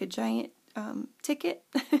 It's like a giant ticket,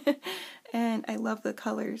 and I love the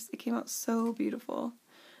colors. It came out so beautiful.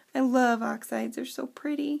 I love oxides. They're so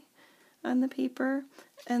pretty on the paper.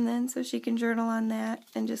 And then so she can journal on that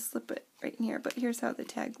and just slip it right in here. But here's how the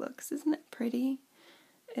tag looks. Isn't it pretty?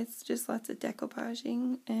 It's just lots of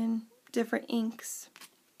decoupaging and different inks.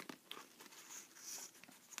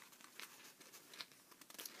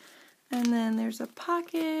 And then there's a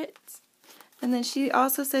pocket. And then she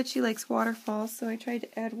also said she likes waterfalls, so I tried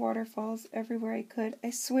to add waterfalls everywhere I could.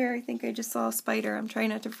 I swear I think I just saw a spider. I'm trying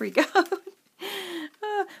not to freak out.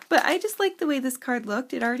 But I just liked the way this card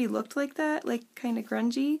looked. It already looked like that, like kind of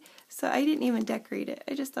grungy. So I didn't even decorate it.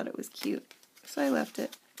 I just thought it was cute. So I left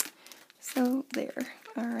it. So there.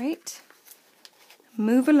 Alright.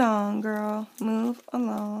 Move along, girl. Move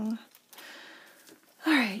along.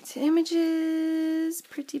 Alright, images.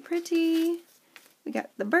 Pretty, pretty. We got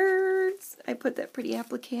the birds. I put that pretty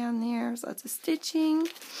applique on there. There's lots of stitching.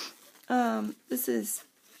 This is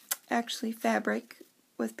actually fabric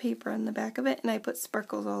with paper on the back of it, and I put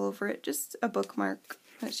sparkles all over it. Just a bookmark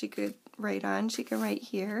that she could write on. She can write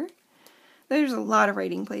here. There's a lot of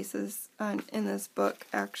writing places in this book,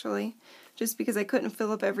 actually, just because I couldn't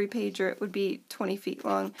fill up every page or it would be 20 feet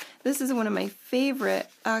long. This is one of my favorite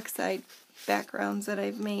oxide backgrounds that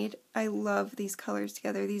I've made. I love these colors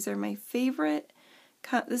together. These are my favorite.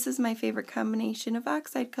 This is my favorite combination of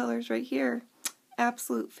oxide colors right here.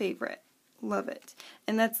 Absolute favorite. Love it.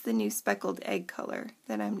 And that's the new speckled egg color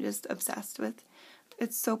that I'm just obsessed with.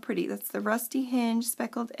 It's so pretty. That's the Rusty Hinge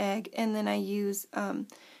speckled egg, and then I use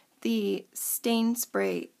the stain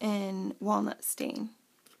spray in walnut stain.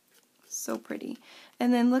 So pretty.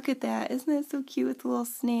 And then look at that. Isn't that so cute with the little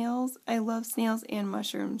snails? I love snails and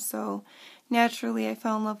mushrooms, so naturally I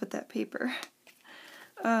fell in love with that paper.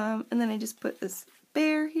 And then I just put this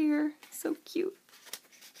bear here. So cute.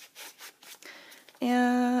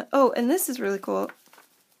 And oh, and this is really cool.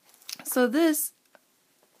 So this,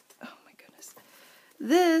 oh my goodness,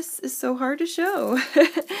 this is so hard to show.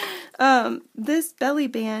 This belly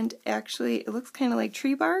band, actually, it looks kind of like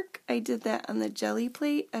tree bark. I did that on the jelly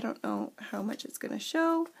plate. I don't know how much it's going to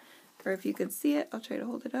show, or if you can see it. I'll try to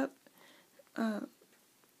hold it up.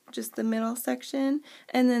 Just the middle section.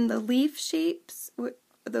 And then the leaf shapes,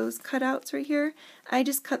 those cutouts right here, I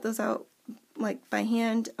just cut those out like by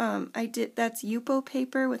hand. That's Yupo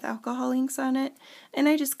paper with alcohol inks on it, and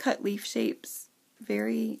I just cut leaf shapes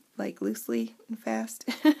very like loosely and fast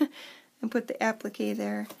and put the applique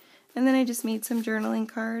there. And then I just made some journaling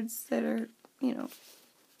cards that are, you know,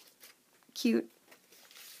 cute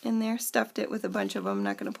in there. Stuffed it with a bunch of them. I'm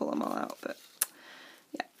not going to pull them all out, but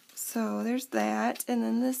yeah. So there's that. And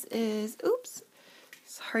then this is, oops,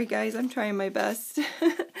 sorry guys, I'm trying my best.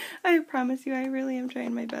 I promise you I really am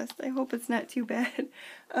trying my best. I hope it's not too bad.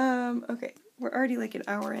 Okay, we're already like an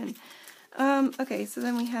hour in. Okay, so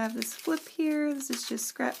then we have this flip here. This is just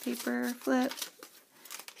scrap paper flip.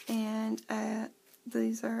 And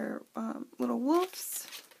these are little wolves.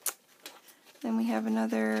 Then we have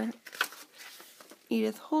another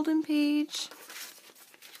Edith Holden page.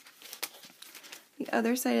 The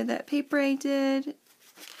other side of that paper I did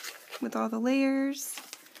with all the layers.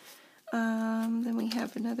 Then we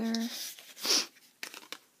have another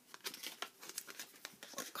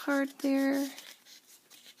card there.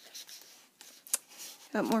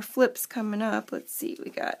 Got more flips coming up. Let's see, we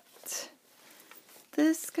got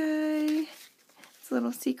this guy. It's a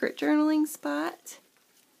little secret journaling spot.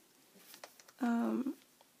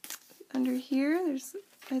 Under here,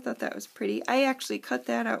 I thought that was pretty. I actually cut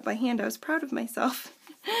that out by hand. I was proud of myself.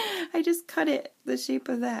 I just cut it the shape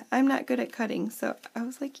of that. I'm not good at cutting, so I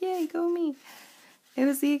was like, yay, go me. It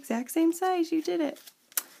was the exact same size. You did it.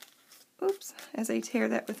 Oops, as I tear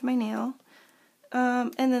that with my nail.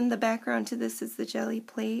 And then the background to this is the jelly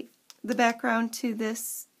plate. The background to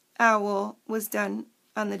this owl was done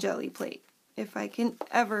on the jelly plate, if I can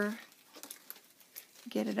ever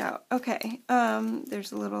get it out. Okay,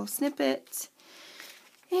 there's a little snippet.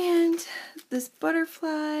 And this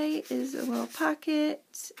butterfly is a little pocket,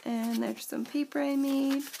 and there's some paper I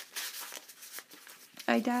made.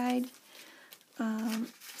 I dyed.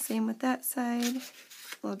 Same with that side.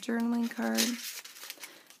 Little journaling card.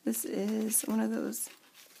 This is one of those.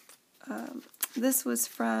 This was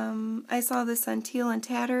from, I saw this on Teal and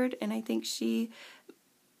Tattered, and I think Teal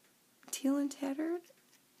and Tattered?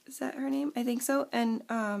 Is that her name? I think so. And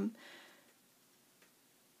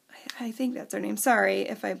I think that's her name. Sorry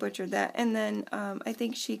if I butchered that. And then I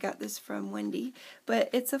think she got this from Wendy. But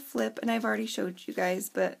it's a flip, and I've already showed you guys,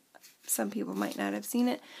 but some people might not have seen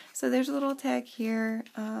it. So there's a little tag here,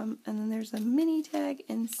 and then there's a mini tag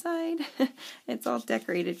inside. It's all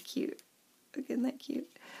decorated cute. Isn't that cute?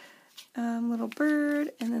 Little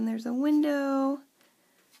bird, and then there's a window.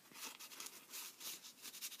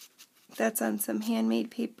 That's on some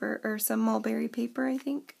handmade paper, or some mulberry paper, I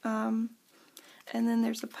think. And then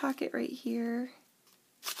there's a pocket right here.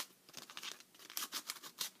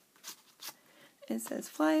 It says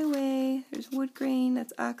fly away. There's wood grain.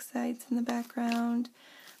 That's oxides in the background.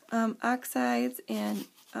 Oxides and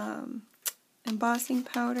embossing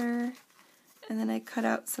powder. And then I cut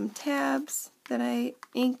out some tabs that I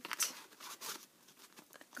inked.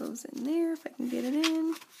 That goes in there if I can get it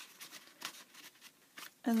in.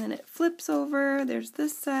 And then it flips over. There's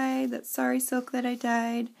this side. That's sari silk that I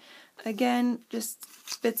dyed. Again, just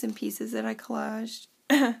bits and pieces that I collaged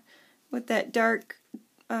with that dark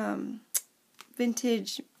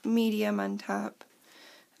vintage medium on top.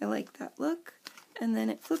 I like that look. And then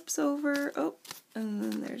it flips over. Oh, and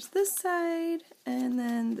then there's this side, and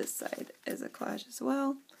then this side is a collage as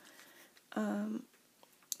well.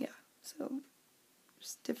 Yeah, so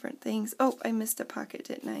just different things. Oh, I missed a pocket,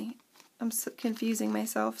 didn't I? I'm so confusing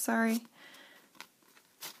myself. Sorry.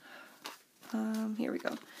 Here we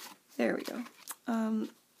go. There we go.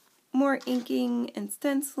 More inking and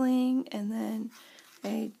stenciling, and then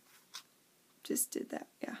I just did that,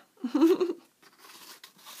 yeah.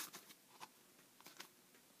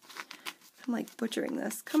 I'm like butchering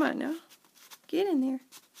this. Come on now. Get in there.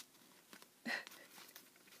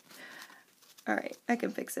 Alright, I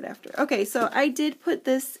can fix it after. Okay, so I did put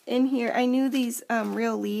this in here. I knew these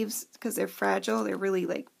real leaves, because they're fragile. They're really,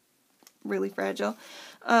 like, really fragile.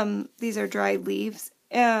 These are dried leaves.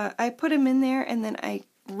 I put them in there, and then I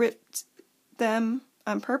ripped them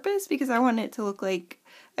on purpose because I wanted it to look like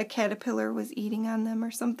a caterpillar was eating on them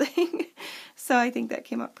or something. So I think that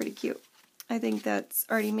came out pretty cute. I think that's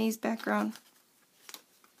Artymaze background.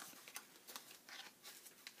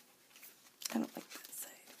 I don't like that side.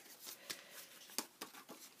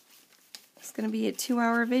 It's going to be a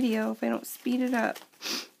 2-hour video if I don't speed it up.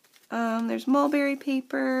 There's mulberry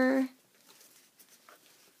paper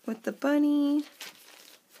with the bunny.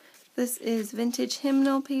 This is vintage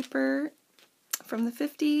hymnal paper from the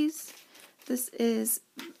 50s. This is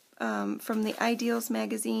from the Ideals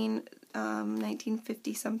magazine,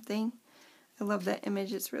 1950 something. I love that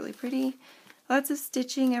image, it's really pretty. Lots of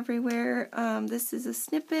stitching everywhere. This is a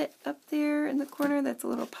snippet up there in the corner. That's a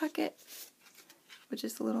little pocket with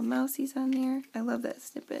just a little mousies on there. I love that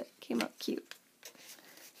snippet. Came out cute.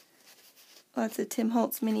 Lots of Tim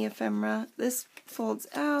Holtz mini ephemera. This folds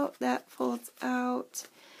out, that folds out.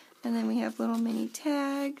 And then we have little mini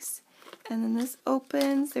tags. And then this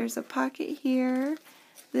opens. There's a pocket here.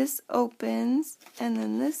 This opens. And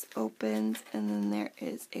then this opens. And then there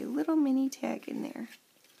is a little mini tag in there.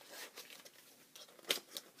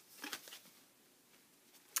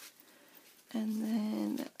 And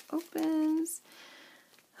then that opens.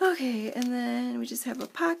 Okay, and then we just have a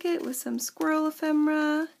pocket with some squirrel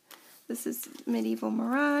ephemera. This is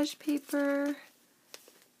MedievalMirage paper.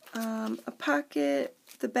 A pocket.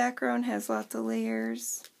 The background has lots of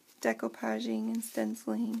layers, decoupaging and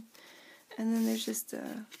stenciling. And then there's just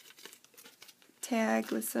a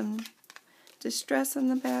tag with some distress on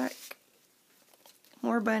the back.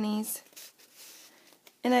 more bunnies.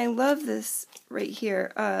 And I love this right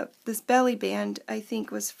here. This belly band, I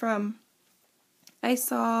think, was from, I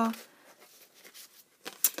saw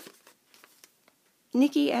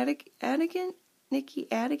Nikki Adigan,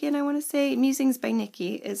 I want to say. Musings by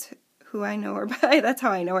Nikki is who I know her by. That's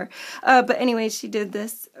how I know her. But anyway, she did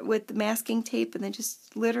this with the masking tape and then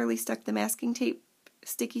just literally stuck the masking tape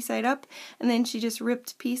sticky side up. And then she just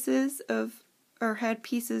ripped pieces of, or had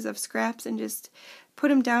pieces of scraps and just put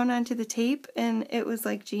them down onto the tape, and it was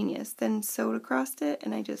like genius. Then sewed across it,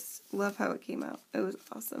 and I just love how it came out. It was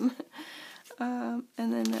awesome. And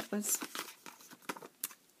then that was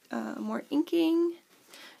more inking.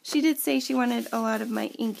 She did say she wanted a lot of my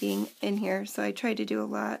inking in here, so I tried to do a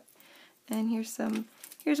lot. And here's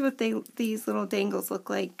what these little dangles look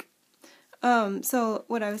like. So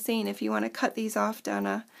what I was saying, if you want to cut these off,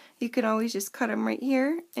 Dawna, you can always just cut them right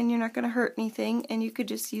here, and you're not going to hurt anything, and you could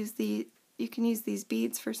just use you can use these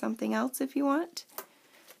beads for something else if you want.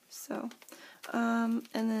 So, and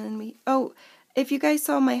then if you guys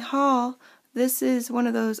saw my haul, this is one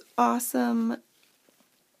of those awesome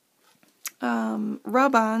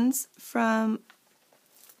rub-ons from,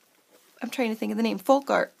 I'm trying to think of the name, Folk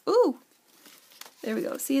Art. Ooh! There we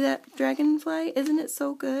go. See that dragonfly? Isn't it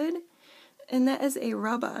so good? And that is a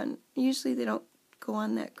rub-on. Usually they don't go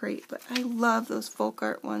on that great, but I love those Folk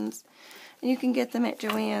Art ones. And you can get them at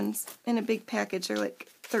Joann's in a big package. They're like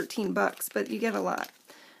 $13, but you get a lot.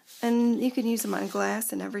 And you can use them on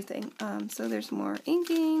glass and everything. So there's more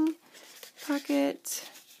inking, pocket,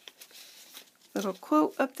 little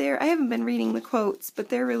quote up there. I haven't been reading the quotes, but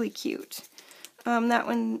they're really cute. That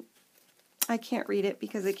one, I can't read it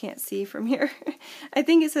because I can't see from here. I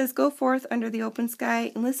think it says, "Go forth under the open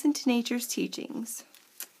sky and listen to nature's teachings."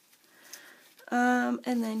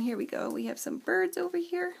 And then here we go. We have some birds over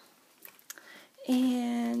here.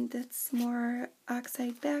 And that's more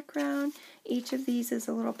oxide background. Each of these is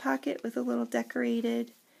a little pocket with a little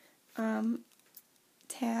decorated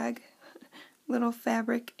tag, little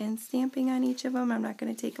fabric and stamping on each of them. I'm not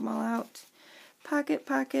going to take them all out. Pocket,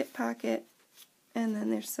 pocket, pocket. And then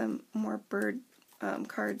there's some more bird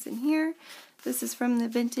cards in here. This is from the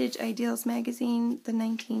Vintage Ideals magazine, the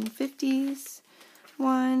 1950s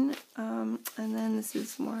one. And then this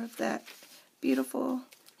is more of that beautiful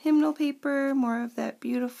hymnal paper, more of that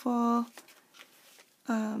beautiful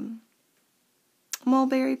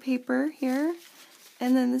mulberry paper here.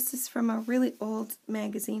 And then this is from a really old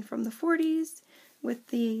magazine from the 40s with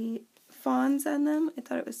the fawns on them. I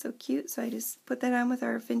thought it was so cute, so I just put that on with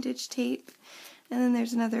our vintage tape. And then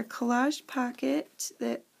there's another collage pocket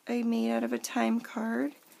that I made out of a time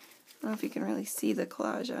card. I don't know if you can really see the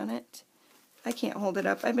collage on it. I can't hold it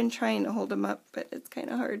up. I've been trying to hold them up, but it's kind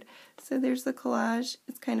of hard. So there's the collage.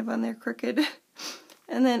 It's kind of on there crooked.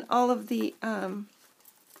 And then all of the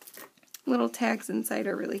little tags inside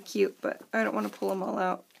are really cute, but I don't want to pull them all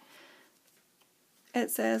out.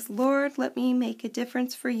 It says, "Lord, let me make a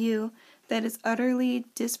difference for you that is utterly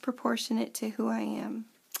disproportionate to who I am."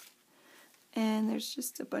 And there's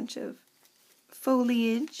just a bunch of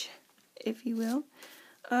foliage, if you will.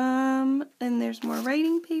 And there's more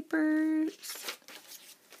writing papers.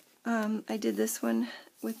 I did this one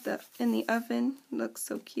with in the oven. Looks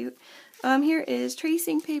so cute. Here is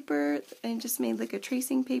tracing paper. I just made like a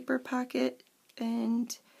tracing paper pocket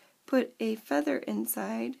and put a feather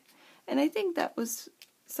inside. And I think that was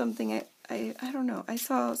something I don't know. I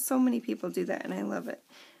saw so many people do that, and I love it.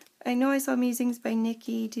 I know I saw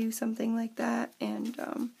MusingsByNikki do something like that,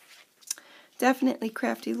 and definitely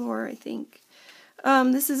Crafty Lore, I think.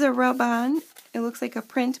 This is a rub-on. It looks like a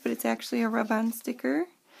print, but it's actually a rub-on sticker.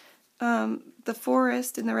 The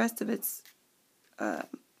forest and the rest of it's a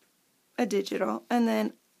digital. And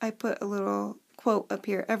then I put a little quote up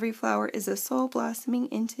here. "Every flower is a soul blossoming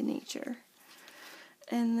into nature."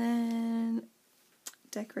 And then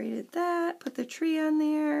decorated that. Put the tree on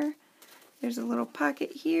there. There's a little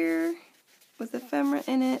pocket here with ephemera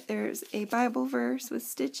in it. There's a Bible verse with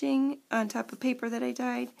stitching on top of paper that I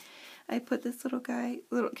dyed. I put this little guy,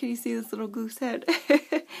 can you see this little goose head?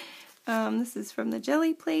 This is from the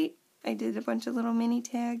jelly plate. I did a bunch of little mini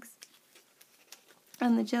tags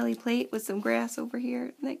on the jelly plate with some grass over here.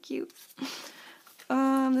 Isn't that cute?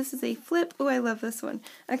 This is a flip. Oh, I love this one.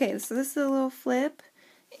 Okay, so this is a little flip,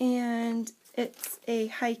 and it's a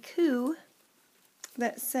haiku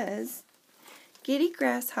that says, "Giddy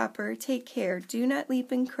grasshopper, take care. Do not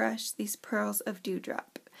leap and crush these pearls of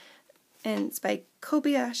dewdrop." And it's by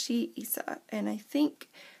Kobayashi Isa. And I think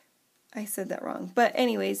I said that wrong. But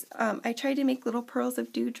anyways, I tried to make little pearls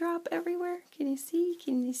of dewdrop everywhere. Can you see?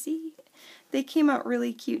 Can you see? They came out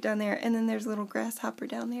really cute down there. And then there's a little grasshopper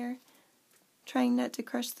down there trying not to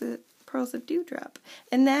crush the pearls of dewdrop.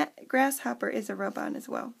 And that grasshopper is a rub-on as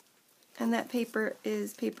well. And that paper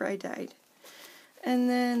is paper I dyed. And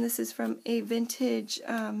then this is from a vintage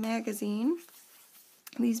magazine.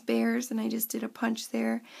 These bears, and I just did a punch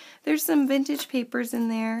there. There's some vintage papers in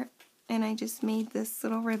there, and I just made this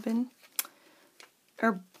little ribbon.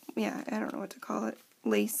 Or, yeah, I don't know what to call it.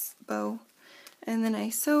 Lace bow. And then I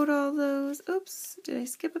sewed all those. Oops, did I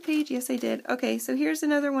skip a page? Yes, I did. Okay, so here's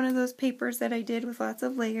another one of those papers that I did with lots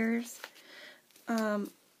of layers.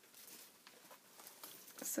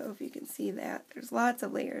 So if you can see that, there's lots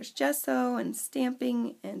of layers. Gesso and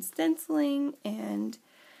stamping and stenciling and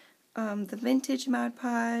the vintage Mod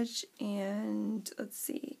Podge, and let's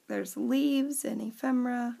see, there's leaves and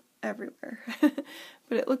ephemera everywhere.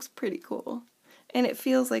 But it looks pretty cool. And it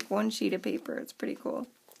feels like one sheet of paper. It's pretty cool.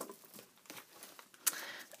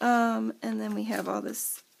 And then we have all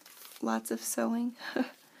this, lots of sewing.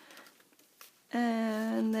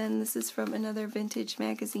 And then this is from another vintage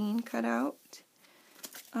magazine cutout.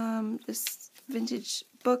 This vintage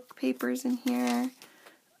book papers in here.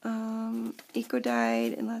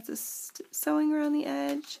 Eco-dyed and lots of sewing around the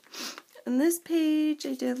edge. On this page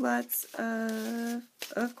I did lots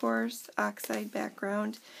of course, oxide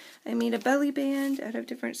background. I made a belly band out of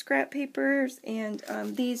different scrap papers, and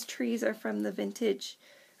these trees are from the vintage,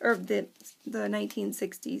 or the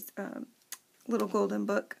 1960s little golden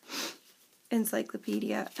book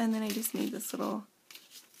encyclopedia, and then I just made this little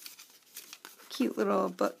cute little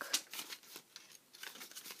book.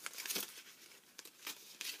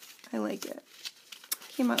 I like it.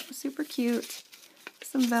 Came out super cute.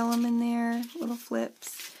 Some vellum in there, little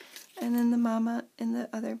flips, and then the mama and the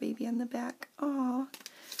other baby on the back. Aww.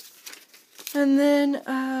 And then,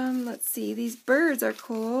 let's see, these birds are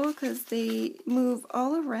cool because they move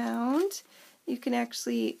all around. You can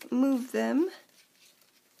actually move them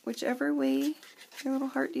whichever way your little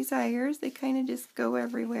heart desires. They kind of just go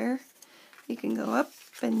everywhere. You can go up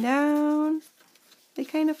and down. They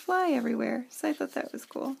kind of fly everywhere, so I thought that was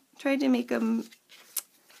cool. Tried to make them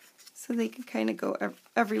so they could kind of go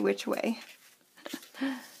every which way.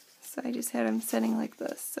 So I just had them setting like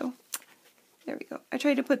this, so there we go. I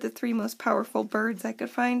tried to put the 3 most powerful birds I could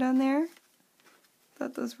find on there.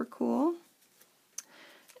 Thought those were cool.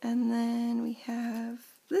 And then we have,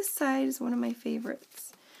 this side is one of my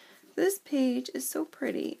favorites. This page is so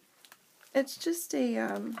pretty. It's just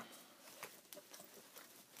a,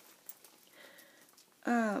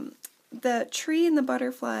 the tree and the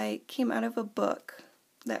butterfly came out of a book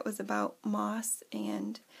that was about moss,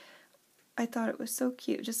 and I thought it was so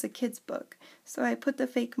cute, just a kid's book. So I put the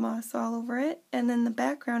fake moss all over it, and then the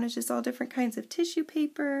background is just all different kinds of tissue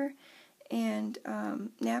paper and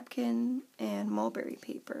napkin and mulberry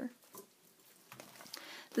paper.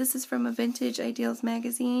 This is from a vintage Ideals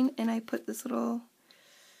magazine, and I put this little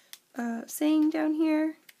saying down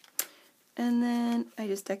here. And then I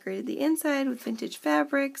just decorated the inside with vintage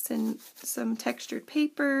fabrics and some textured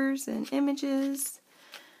papers and images.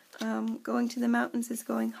 Going to the mountains is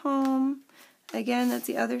going home. Again, that's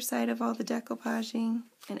the other side of all the decoupaging,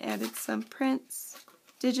 and added some prints,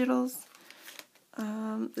 digitals.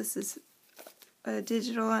 This is a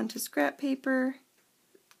digital onto scrap paper,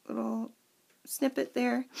 little snippet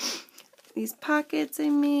there. These pockets I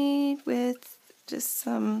made with just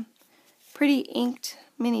some pretty inked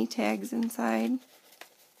mini tags inside.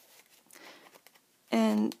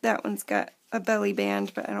 And that one's got a belly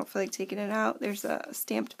band, but I don't feel like taking it out. There's a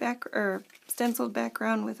stamped back or stenciled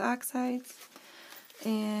background with oxides.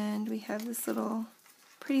 And we have this little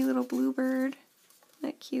pretty little bluebird.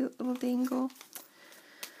 That cute little dangle.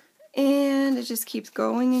 And it just keeps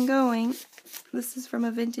going and going. This is from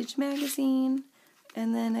a vintage magazine.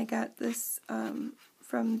 And then I got this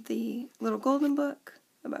from the little golden book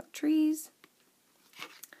about trees.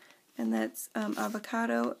 And that's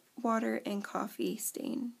avocado, water, and coffee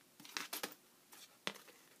stain.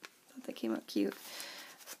 Thought that came out cute.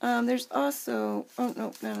 There's also, oh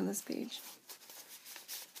no, not on this page.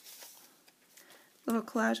 Little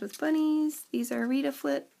collage with bunnies. These are Rita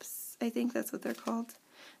flips. I think that's what they're called.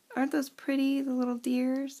 Aren't those pretty, the little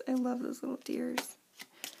deers? I love those little deers.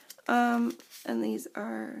 And these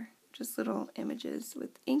are just little images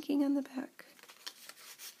with inking on the back.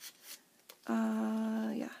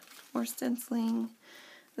 Yeah, more stenciling.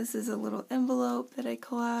 This is a little envelope that I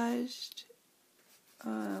collaged.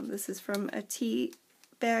 This is from a tea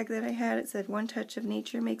bag that I had. It said, "One touch of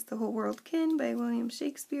nature makes the whole world kin" by William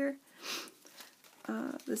Shakespeare.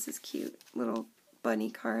 This is cute. Little bunny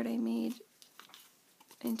card I made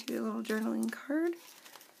into a little journaling card.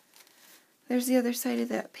 There's the other side of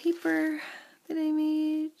that paper that I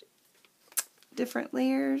made. Different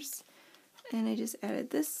layers. And I just added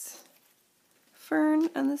this fern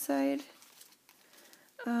on the side.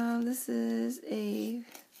 This is a,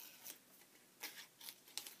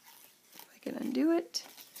 if I can undo it.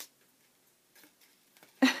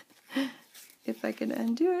 If I can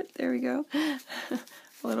undo it, there we go. A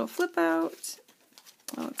little flip out.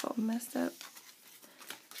 Oh, it's all messed up.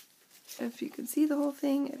 If you can see the whole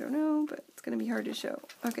thing, I don't know, but it's going to be hard to show.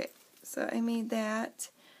 Okay, so I made that.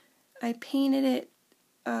 I painted it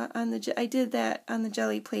I did that on the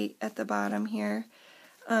jelly plate at the bottom here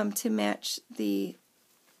to match the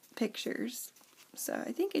pictures. So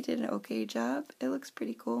I think I did an okay job. It looks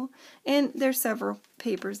pretty cool. And there's several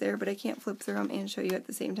papers there, but I can't flip through them and show you at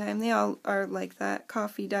the same time. They all are like that,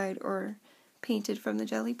 coffee dyed or painted from the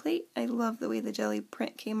jelly plate. I love the way the jelly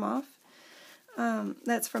print came off.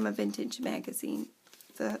 That's from a vintage magazine,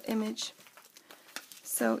 the image.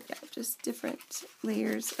 So yeah, just different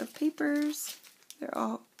layers of papers. They're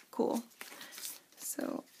all cool.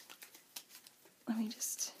 So let me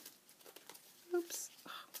just, oops.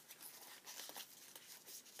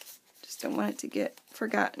 Just don't want it to get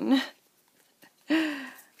forgotten. I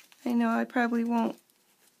know I probably won't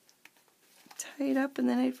tie it up and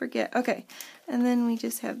then I'd forget. Okay, and then we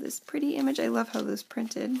just have this pretty image. I love how this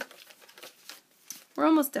printed. We're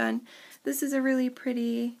almost done. This is a really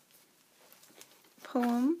pretty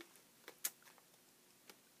poem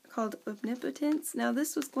called Omnipotence. Now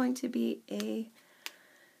this was going to be a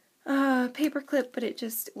paper clip, but it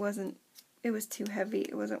just wasn't, it was too heavy.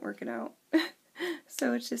 It wasn't working out.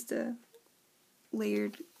 So it's just a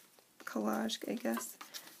layered collage, I guess.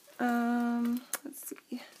 Let's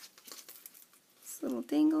see. This little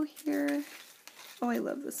dangle here. Oh, I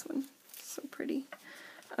love this one. So pretty.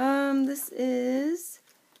 This is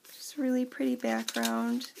just a really pretty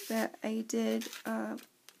background that I did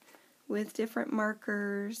with different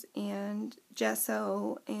markers and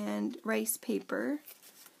gesso and rice paper.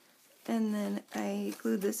 And then I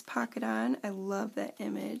glued this pocket on. I love that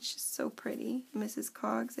image. So pretty. Mrs.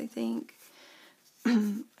 Cogs, I think.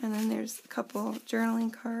 And then there's a couple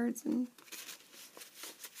journaling cards and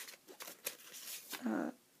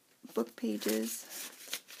book pages.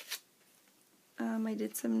 I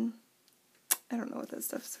did some, I don't know what that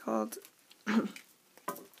stuff's called.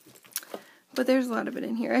 But there's a lot of it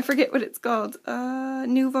in here. I forget what it's called.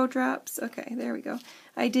 Nouveau drops. Okay, there we go.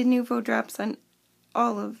 I did Nouveau drops on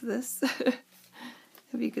all of this.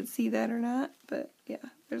 If you could see that or not. But yeah,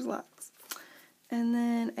 there's lots. And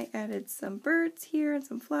then I added some birds here and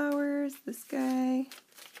some flowers. This guy.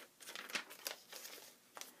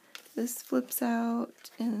 This flips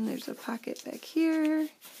out. And then there's a pocket back here.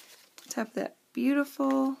 Top of that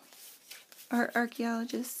beautiful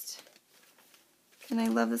ArtArchaeologist. And I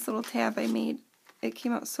love this little tab I made. It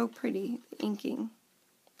came out so pretty, the inking.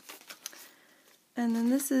 And then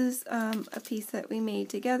this is a piece that we made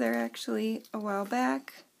together actually a while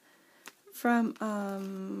back from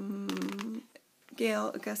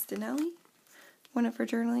Gail Augustinelli, one of her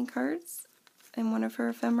journaling cards and one of her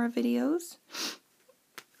ephemera videos.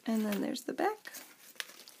 And then there's the back.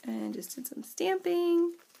 And just did some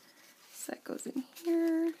stamping. So that goes in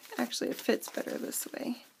here. Actually, it fits better this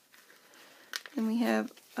way. And we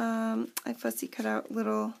have, I fussy cut out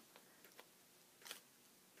little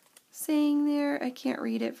saying there. I can't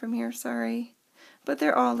read it from here, sorry. But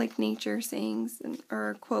they're all like nature sayings,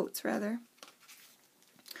 or quotes rather.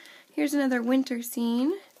 Here's another winter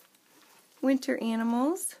scene. Winter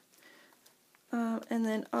animals. And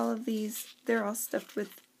then all of these, they're all stuffed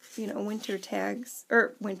with, you know, winter tags,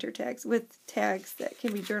 with tags that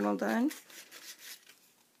can be journaled on.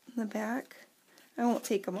 In the back. I won't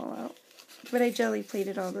take them all out. But I jelly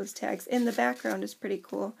plated all those tags. And the background is pretty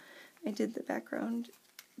cool. I did the background,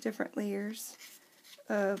 different layers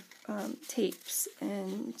of tapes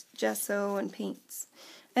and gesso and paints.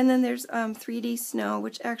 And then there's 3D snow,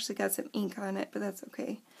 which actually got some ink on it, but that's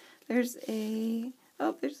okay. There's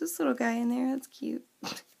there's this little guy in there. That's cute.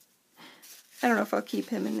 I don't know if I'll keep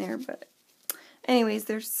him in there, but anyways,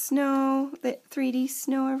 there's snow, that 3D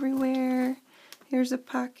snow everywhere. Here's a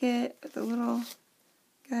pocket with a little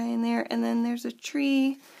guy in there, and then there's a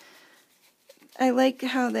tree. I like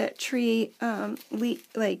how that tree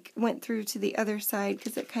went through to the other side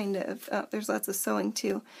because it kind of there's lots of sewing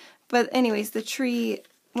too. But anyways, the tree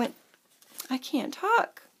went. I can't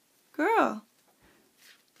talk, girl.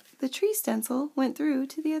 The tree stencil went through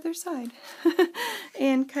to the other side,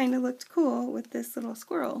 and kind of looked cool with this little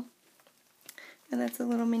squirrel. And that's a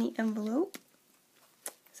little mini envelope.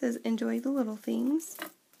 It says "Enjoy the little things."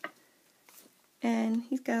 And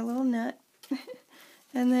he's got a little nut.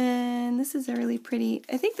 And then this is a really pretty,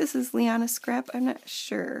 I think this is LianaScrap. I'm not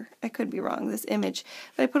sure. I could be wrong, this image.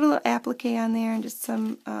 But I put a little applique on there and just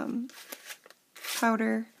some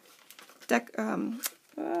powder,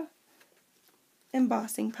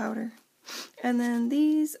 embossing powder. And then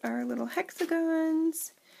these are little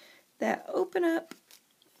hexagons that open up.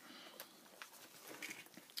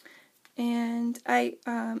 And I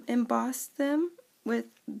embossed them with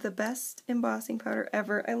the best embossing powder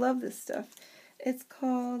ever. I love this stuff. It's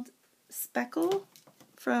called Speckle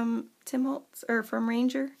from Tim Holtz, or from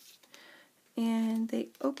Ranger. And they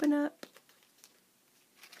open up,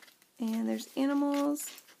 and there's animals.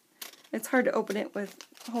 It's hard to open it with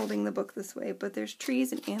holding the book this way, but there's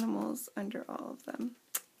trees and animals under all of them.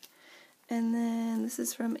 And then this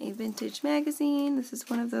is from a vintage magazine. This is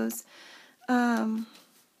one of those,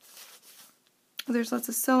 there's lots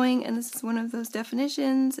of sewing, and this is one of those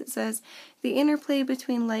definitions. It says, the interplay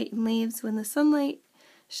between light and leaves when the sunlight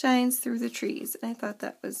shines through the trees. And I thought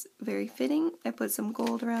that was very fitting. I put some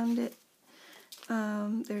gold around it.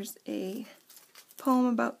 There's a poem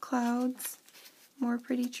about clouds, more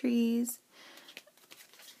pretty trees.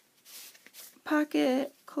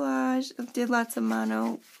 Pocket collage. I did lots of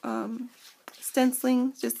mono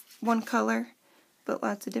stenciling, just one color, but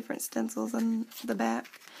lots of different stencils on the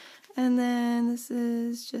back. And then this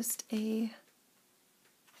is just a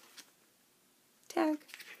tag.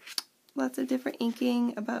 Lots of different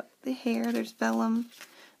inking about the hair. There's vellum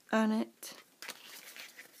on it.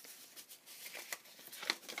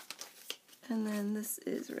 And then this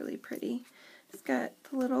is really pretty. It's got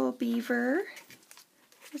the little beaver.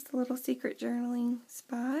 There's the little secret journaling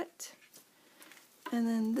spot. And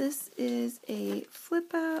then this is a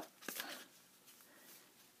flip up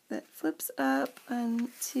that flips up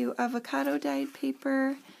onto avocado dyed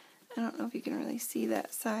paper. I don't know if you can really see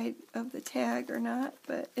that side of the tag or not,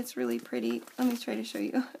 but it's really pretty. Let me try to show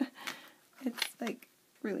you. It's like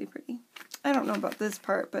really pretty. I don't know about this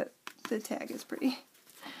part, but the tag is pretty.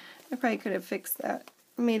 I probably could have fixed that,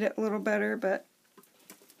 made it a little better, but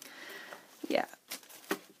yeah.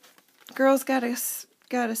 Girls gotta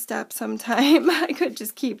stop sometime. I could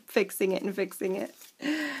just keep fixing it and fixing it.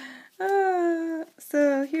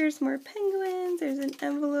 So here's more penguins. There's an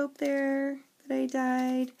envelope there that I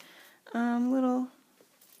dyed. Little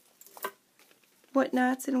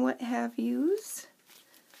whatnots and what have yous.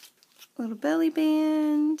 Little belly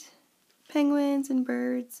band, penguins and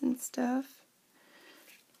birds and stuff.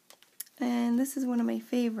 And this is one of my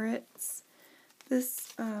favorites.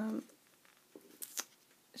 This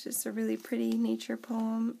is just a really pretty nature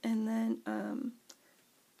poem, and then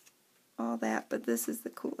all that, but this is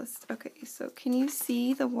the coolest. Okay, so can you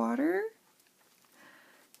see the water?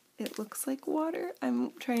 It looks like water.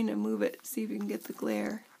 I'm trying to move it, see if you can get the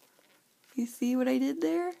glare. You see what I did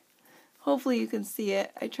there? Hopefully you can see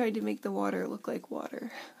it. I tried to make the water look like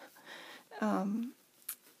water. I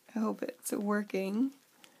hope it's working.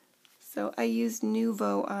 So I used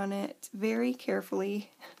Nuvo on it very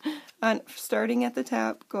carefully, starting at the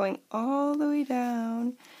top, going all the way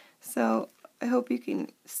down. So I hope you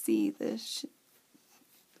can see this,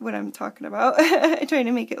 what I'm talking about. I'm trying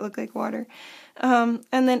to make it look like water. And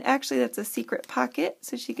then actually that's a secret pocket,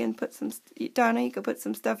 so she can put some, Dawna, you could put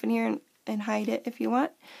some stuff in here and hide it if you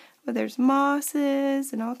want. But there's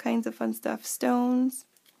mosses and all kinds of fun stuff, stones.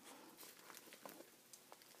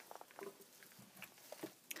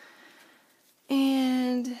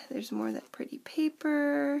 And there's more of that pretty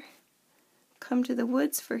paper. Come to the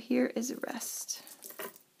woods, for here is rest.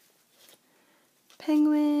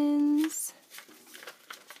 Penguins.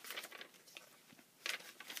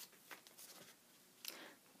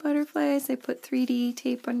 Butterflies, I put 3D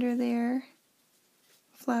tape under there.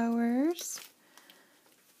 Flowers.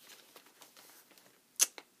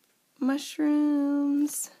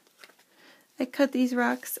 Mushrooms. I cut these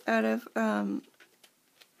rocks out of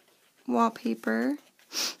wallpaper.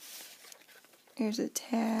 Here's a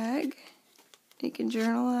tag you can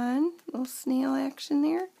journal on. Little snail action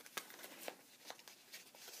there.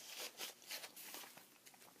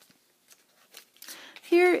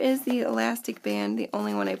 Here is the elastic band, the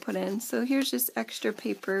only one I put in. So here's just extra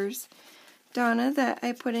papers, Dawna, that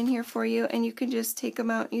I put in here for you, and you can just take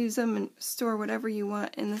them out, use them, and store whatever you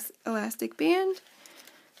want in this elastic band.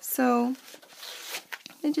 So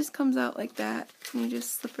it just comes out like that, and you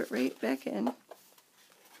just slip it right back in.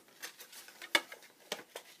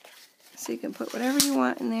 So you can put whatever you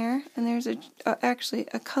want in there. And there's actually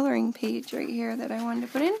a coloring page right here that I wanted to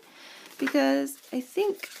put in, because I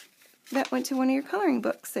think that went to one of your coloring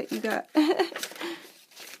books that you got.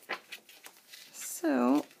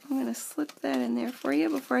 So I'm going to slip that in there for you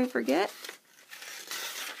before I forget.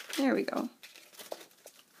 There we go.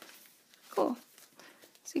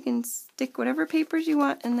 So you can stick whatever papers you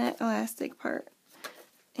want in that elastic part.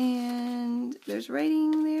 And there's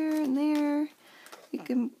writing there and there. You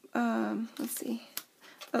can, let's see.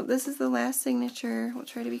 Oh, this is the last signature. We'll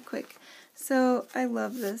try to be quick. So I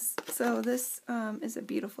love this. So this is a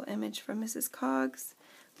beautiful image from Mrs. Cogs.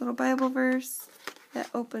 Little Bible verse that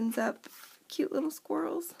opens up cute little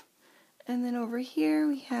squirrels. And then over here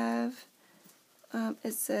we have,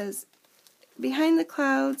 it says, behind the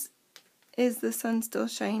clouds is the sun still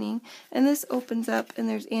shining. And this opens up and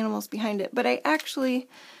there's animals behind it. But I actually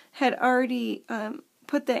had already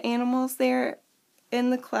put the animals there in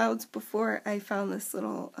the clouds before I found this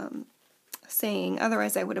little saying.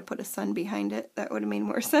 Otherwise I would have put a sun behind it. That would have made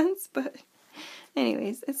more sense. But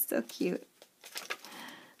anyways, it's still cute.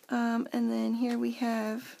 And then here we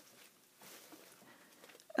have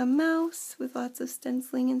a mouse with lots of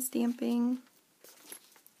stenciling and stamping.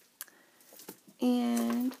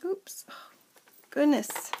 And, oops, oh,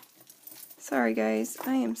 goodness. Sorry guys,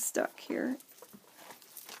 I am stuck here.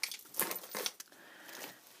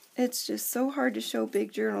 It's just so hard to show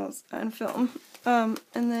big journals on film. And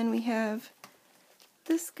then we have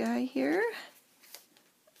this guy here.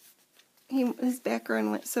 His background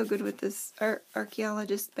went so good with this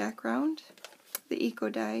archaeologist background. The eco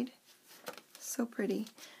dyed. So pretty.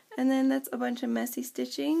 And then that's a bunch of messy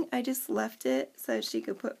stitching. I just left it so that she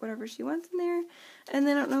could put whatever she wants in there. And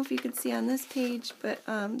then I don't know if you can see on this page, but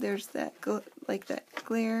there's that that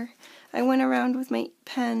glare. I went around with my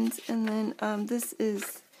pens, and then this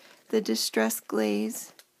is the distress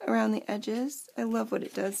glaze around the edges. I love what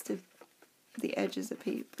it does to the edges of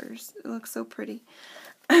papers. It looks so pretty.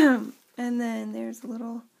 And then there's a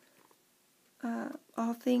little,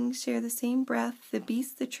 all things share the same breath, the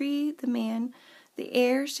beast, the tree, the man, the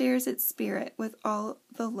air shares its spirit with all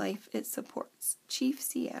the life it supports. Chief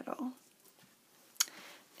Seattle.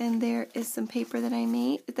 And there is some paper that I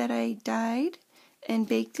made, that I dyed and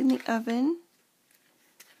baked in the oven.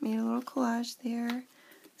 Made a little collage there.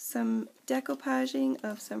 Some decoupaging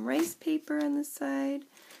of some rice paper on the side.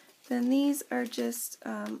 Then these are just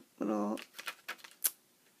little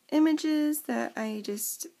images that I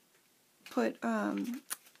just put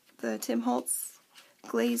the Tim Holtz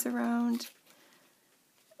glaze around.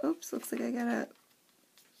 Oops, looks like I gotta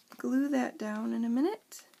glue that down in a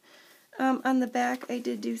minute. On the back I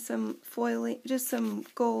did do some foiling, just some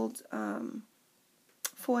gold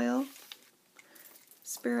foil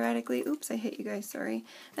sporadically. Oops, I hit you guys, sorry.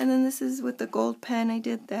 And then this is with the gold pen. I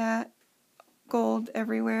did that. Gold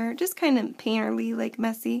everywhere. Just kind of painterly, like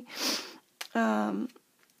messy.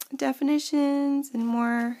 Definitions and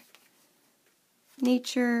more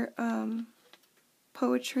nature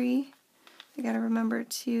poetry. I gotta remember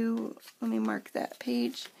to, let me mark that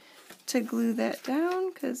page, to glue that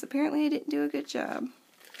down, because apparently I didn't do a good job.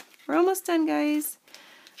 We're almost done, guys.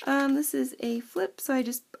 This is a flip, so I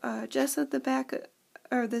just gessoed the back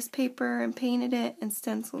or this paper and painted it and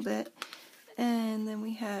stenciled it. And then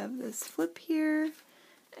we have this flip here,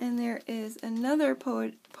 and there is another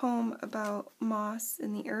poem about moss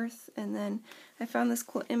in the earth, and then I found this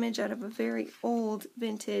cool image out of a very old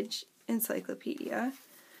vintage encyclopedia.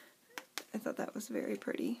 I thought that was very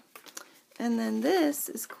pretty. And then this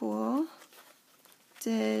is cool.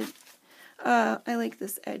 I like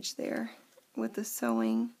this edge there with the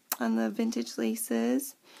sewing on the vintage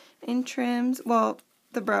laces and trims. Well,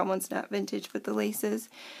 the brown one's not vintage, but the laces.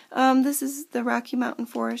 This is the Rocky Mountain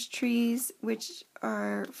Forest trees, which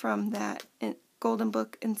are from that Golden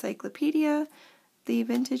Book Encyclopedia, the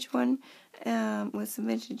vintage one, with some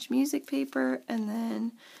vintage music paper. And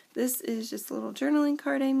then this is just a little journaling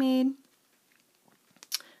card I made.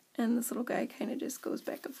 And this little guy kind of just goes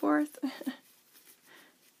back and forth.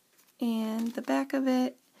 And the back of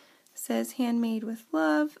it says handmade with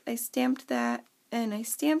love. I stamped that, and I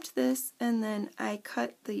stamped this, and then I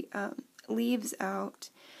cut the leaves out.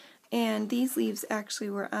 And these leaves actually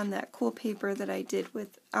were on that cool paper that I did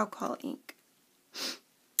with alcohol ink.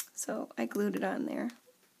 So I glued it on there.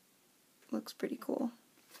 Looks pretty cool.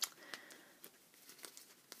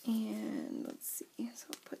 And let's see, so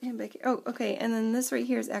I'll put him back here. Oh, okay, and then this right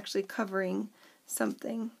here is actually covering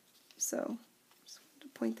something. So, just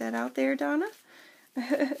wanted to point that out there, Dawna.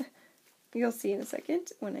 You'll see in a second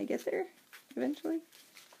when I get there, eventually.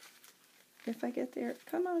 If I get there.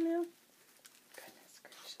 Come on now. Goodness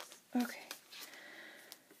gracious. Okay.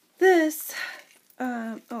 This,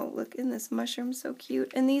 oh, look, isn't this mushroom so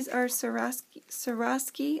cute? And these are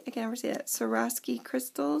Swarovski, I can never say that, Swarovski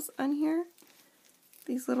crystals on here.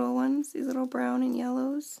 These little ones, these little brown and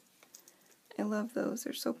yellows. I love those,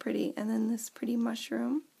 they're so pretty. And then this pretty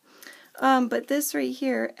mushroom. But this right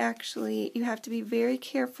here, actually, you have to be very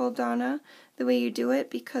careful, Dawna, the way you do it,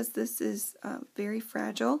 because this is very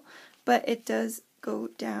fragile, but it does go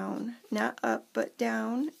down, not up, but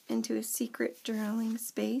down into a secret journaling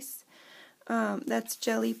space. That's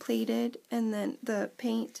jelly plated, and then the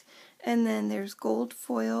paint, and then there's gold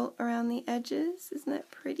foil around the edges. Isn't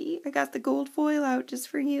that pretty? I got the gold foil out just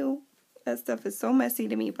for you. That stuff is so messy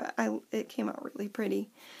to me, but it came out really pretty.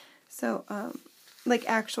 So, like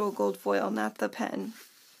actual gold foil, not the pen.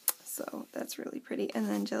 So that's really pretty. And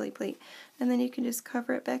then jelly plate. And then you can just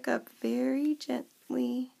cover it back up very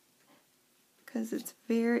gently, because it's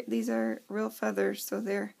these are real feathers, so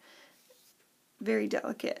they're very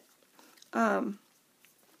delicate.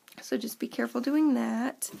 So just be careful doing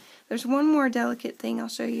that. There's one more delicate thing I'll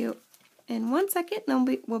show you in 1 second, and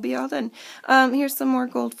then we'll be all done. Here's some more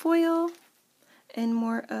gold foil and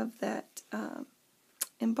more of that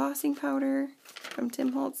embossing powder from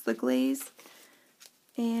Tim Holtz, the glaze.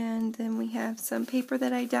 And then we have some paper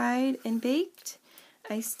that I dyed and baked.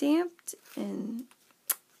 I stamped and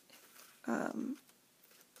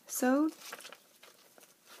sewed.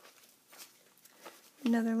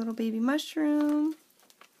 Another little baby mushroom.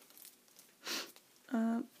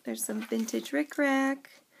 There's some vintage rickrack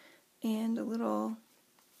and a little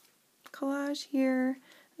collage here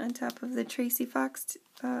on top of the Tracy Fox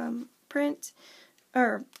print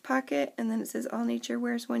or pocket, and then it says all nature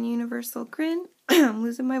wears one universal grin. I'm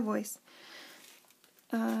losing my voice.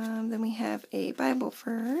 Then we have a Bible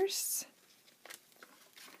verse,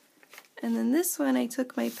 and then this one I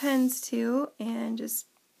took my pens to and just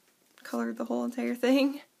colored the whole entire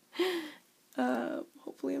thing.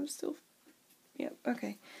 Hopefully I'm still, yep,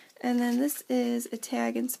 okay. And then this is a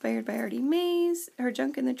tag inspired by Artymaze, her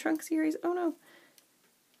Junk in the Trunk series. Oh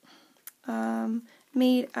no.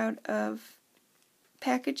 Made out of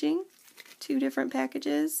packaging, 2 different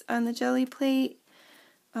packages on the jelly plate.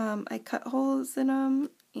 I cut holes in them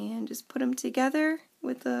and just put them together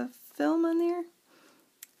with the film on there.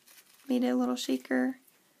 Made a little shaker.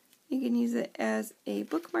 You can use it as a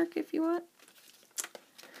bookmark if you want.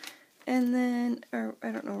 And then, or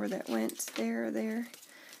I don't know where that went, there or there.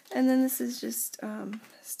 And then this is just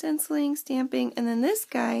stenciling, stamping, and then this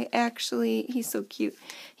guy actually, he's so cute.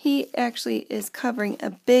 He actually is covering a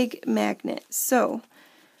big magnet. So,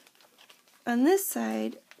 on this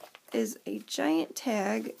side is a giant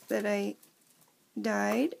tag that I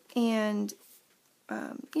dyed and,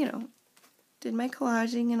 you know, did my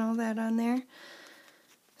collaging and all that on there.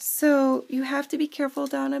 So you have to be careful,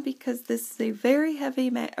 Dawna, because this is a very heavy,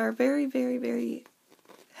 very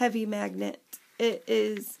heavy magnet. It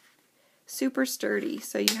is super sturdy,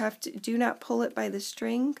 so you have to do not pull it by the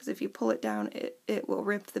string, because if you pull it down, it will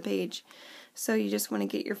rip the page. So you just want to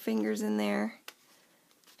get your fingers in there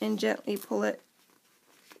and gently pull it.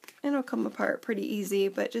 And it'll come apart pretty easy,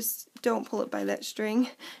 but just don't pull it by that string.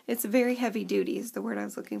 It's very heavy duty is the word I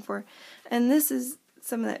was looking for. And this is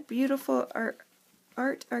some of that beautiful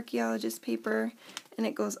ArtArchaeologist paper, and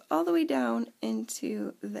it goes all the way down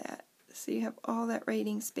into that. So you have all that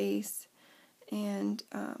writing space, and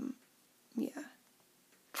yeah,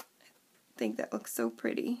 I think that looks so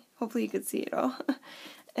pretty. Hopefully you could see it all.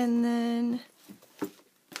 And then, oh,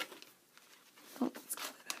 let's get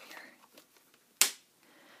it out here.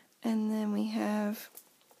 And then we have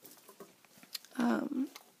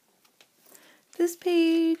this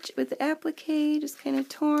page with the applique just kind of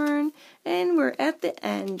torn, and we're at the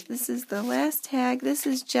end. This is the last tag. This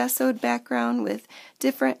is gessoed background with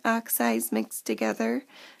different oxides mixed together,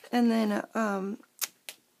 and then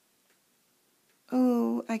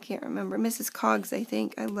oh, I can't remember, Mrs. Cogs, I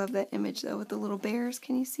think. I love that image though with the little bears.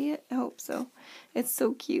 Can you see it? I hope so. It's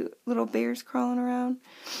so cute. Little bears crawling around.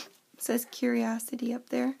 It says Curiosity up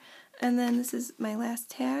there. And then this is my last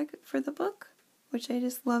tag for the book, which I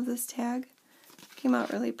just love this tag. Came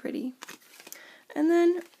out really pretty. And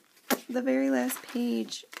then the very last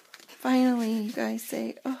page, finally you guys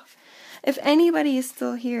say, oh, if anybody is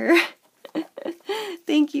still here,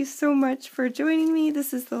 thank you so much for joining me.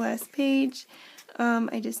 This is the last page.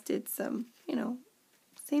 I just did some, you know,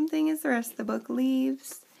 same thing as the rest of the book,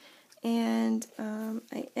 leaves, and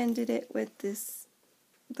I ended it with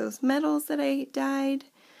those medals that I dyed.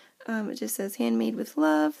 It just says handmade with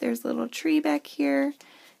love. There's a little tree back here,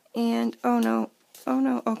 and oh no,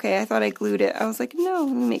 okay, I thought I glued it. I was like, no,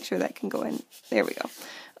 let me make sure that can go in. There we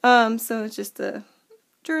go. So it's just a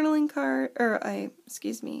journaling card, or a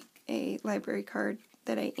library card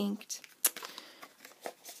that I inked.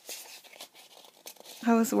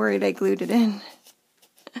 I was worried I glued it in.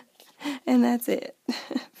 And that's it,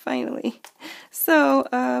 finally.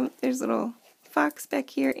 So, there's a little fox back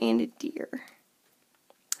here and a deer.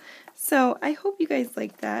 So I hope you guys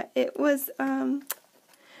liked that. It was, I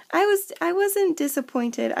wasn't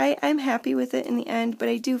disappointed. I'm happy with it in the end, but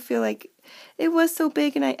I do feel like it was so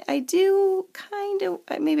big, and I do kind of,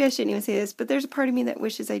 maybe I shouldn't even say this, but there's a part of me that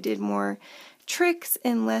wishes I did more tricks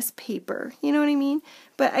and less paper. You know what I mean?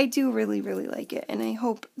 But I do really, really like it, and I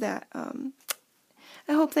hope that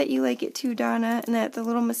you like it too, Dawna, and that the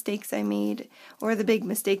little mistakes I made, or the big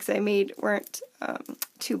mistakes I made, weren't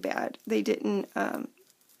too bad. They didn't,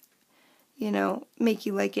 you know, make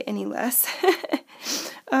you like it any less.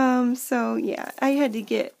 So yeah, I had to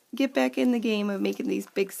get back in the game of making these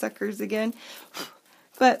big suckers again.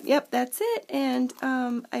 But yep, that's it. And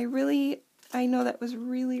I know that was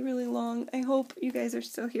really, really long. I hope you guys are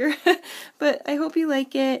still here. But I hope you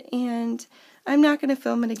like it, and I'm not going to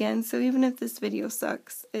film it again, so even if this video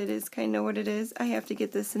sucks, it is kind of what it is. I have to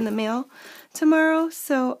get this in the mail tomorrow,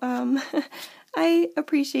 so I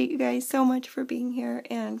appreciate you guys so much for being here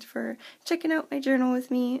and for checking out my journal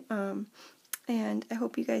with me, and I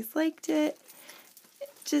hope you guys liked it.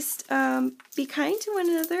 Just be kind to one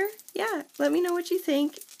another. Yeah, let me know what you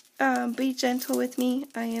think. Be gentle with me.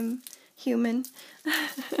 I am human.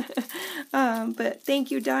 But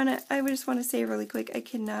thank you, Dawna. I just want to say really quick, I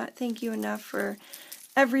cannot thank you enough for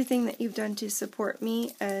everything that you've done to support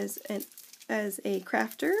me as a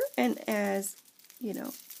crafter, and as, you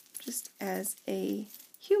know, just as a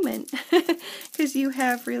human, because you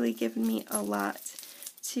have really given me a lot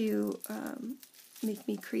to make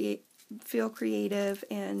me feel creative,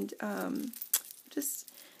 and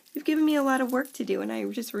just, you've given me a lot of work to do, and I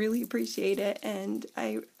just really appreciate it, and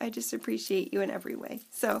I just appreciate you in every way.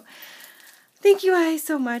 So thank you guys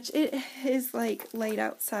so much. It is like light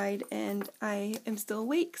outside, and I am still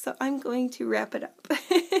awake, so I'm going to wrap it up.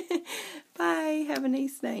 Bye. Have a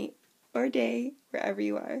nice night or day, wherever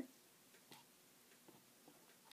you are.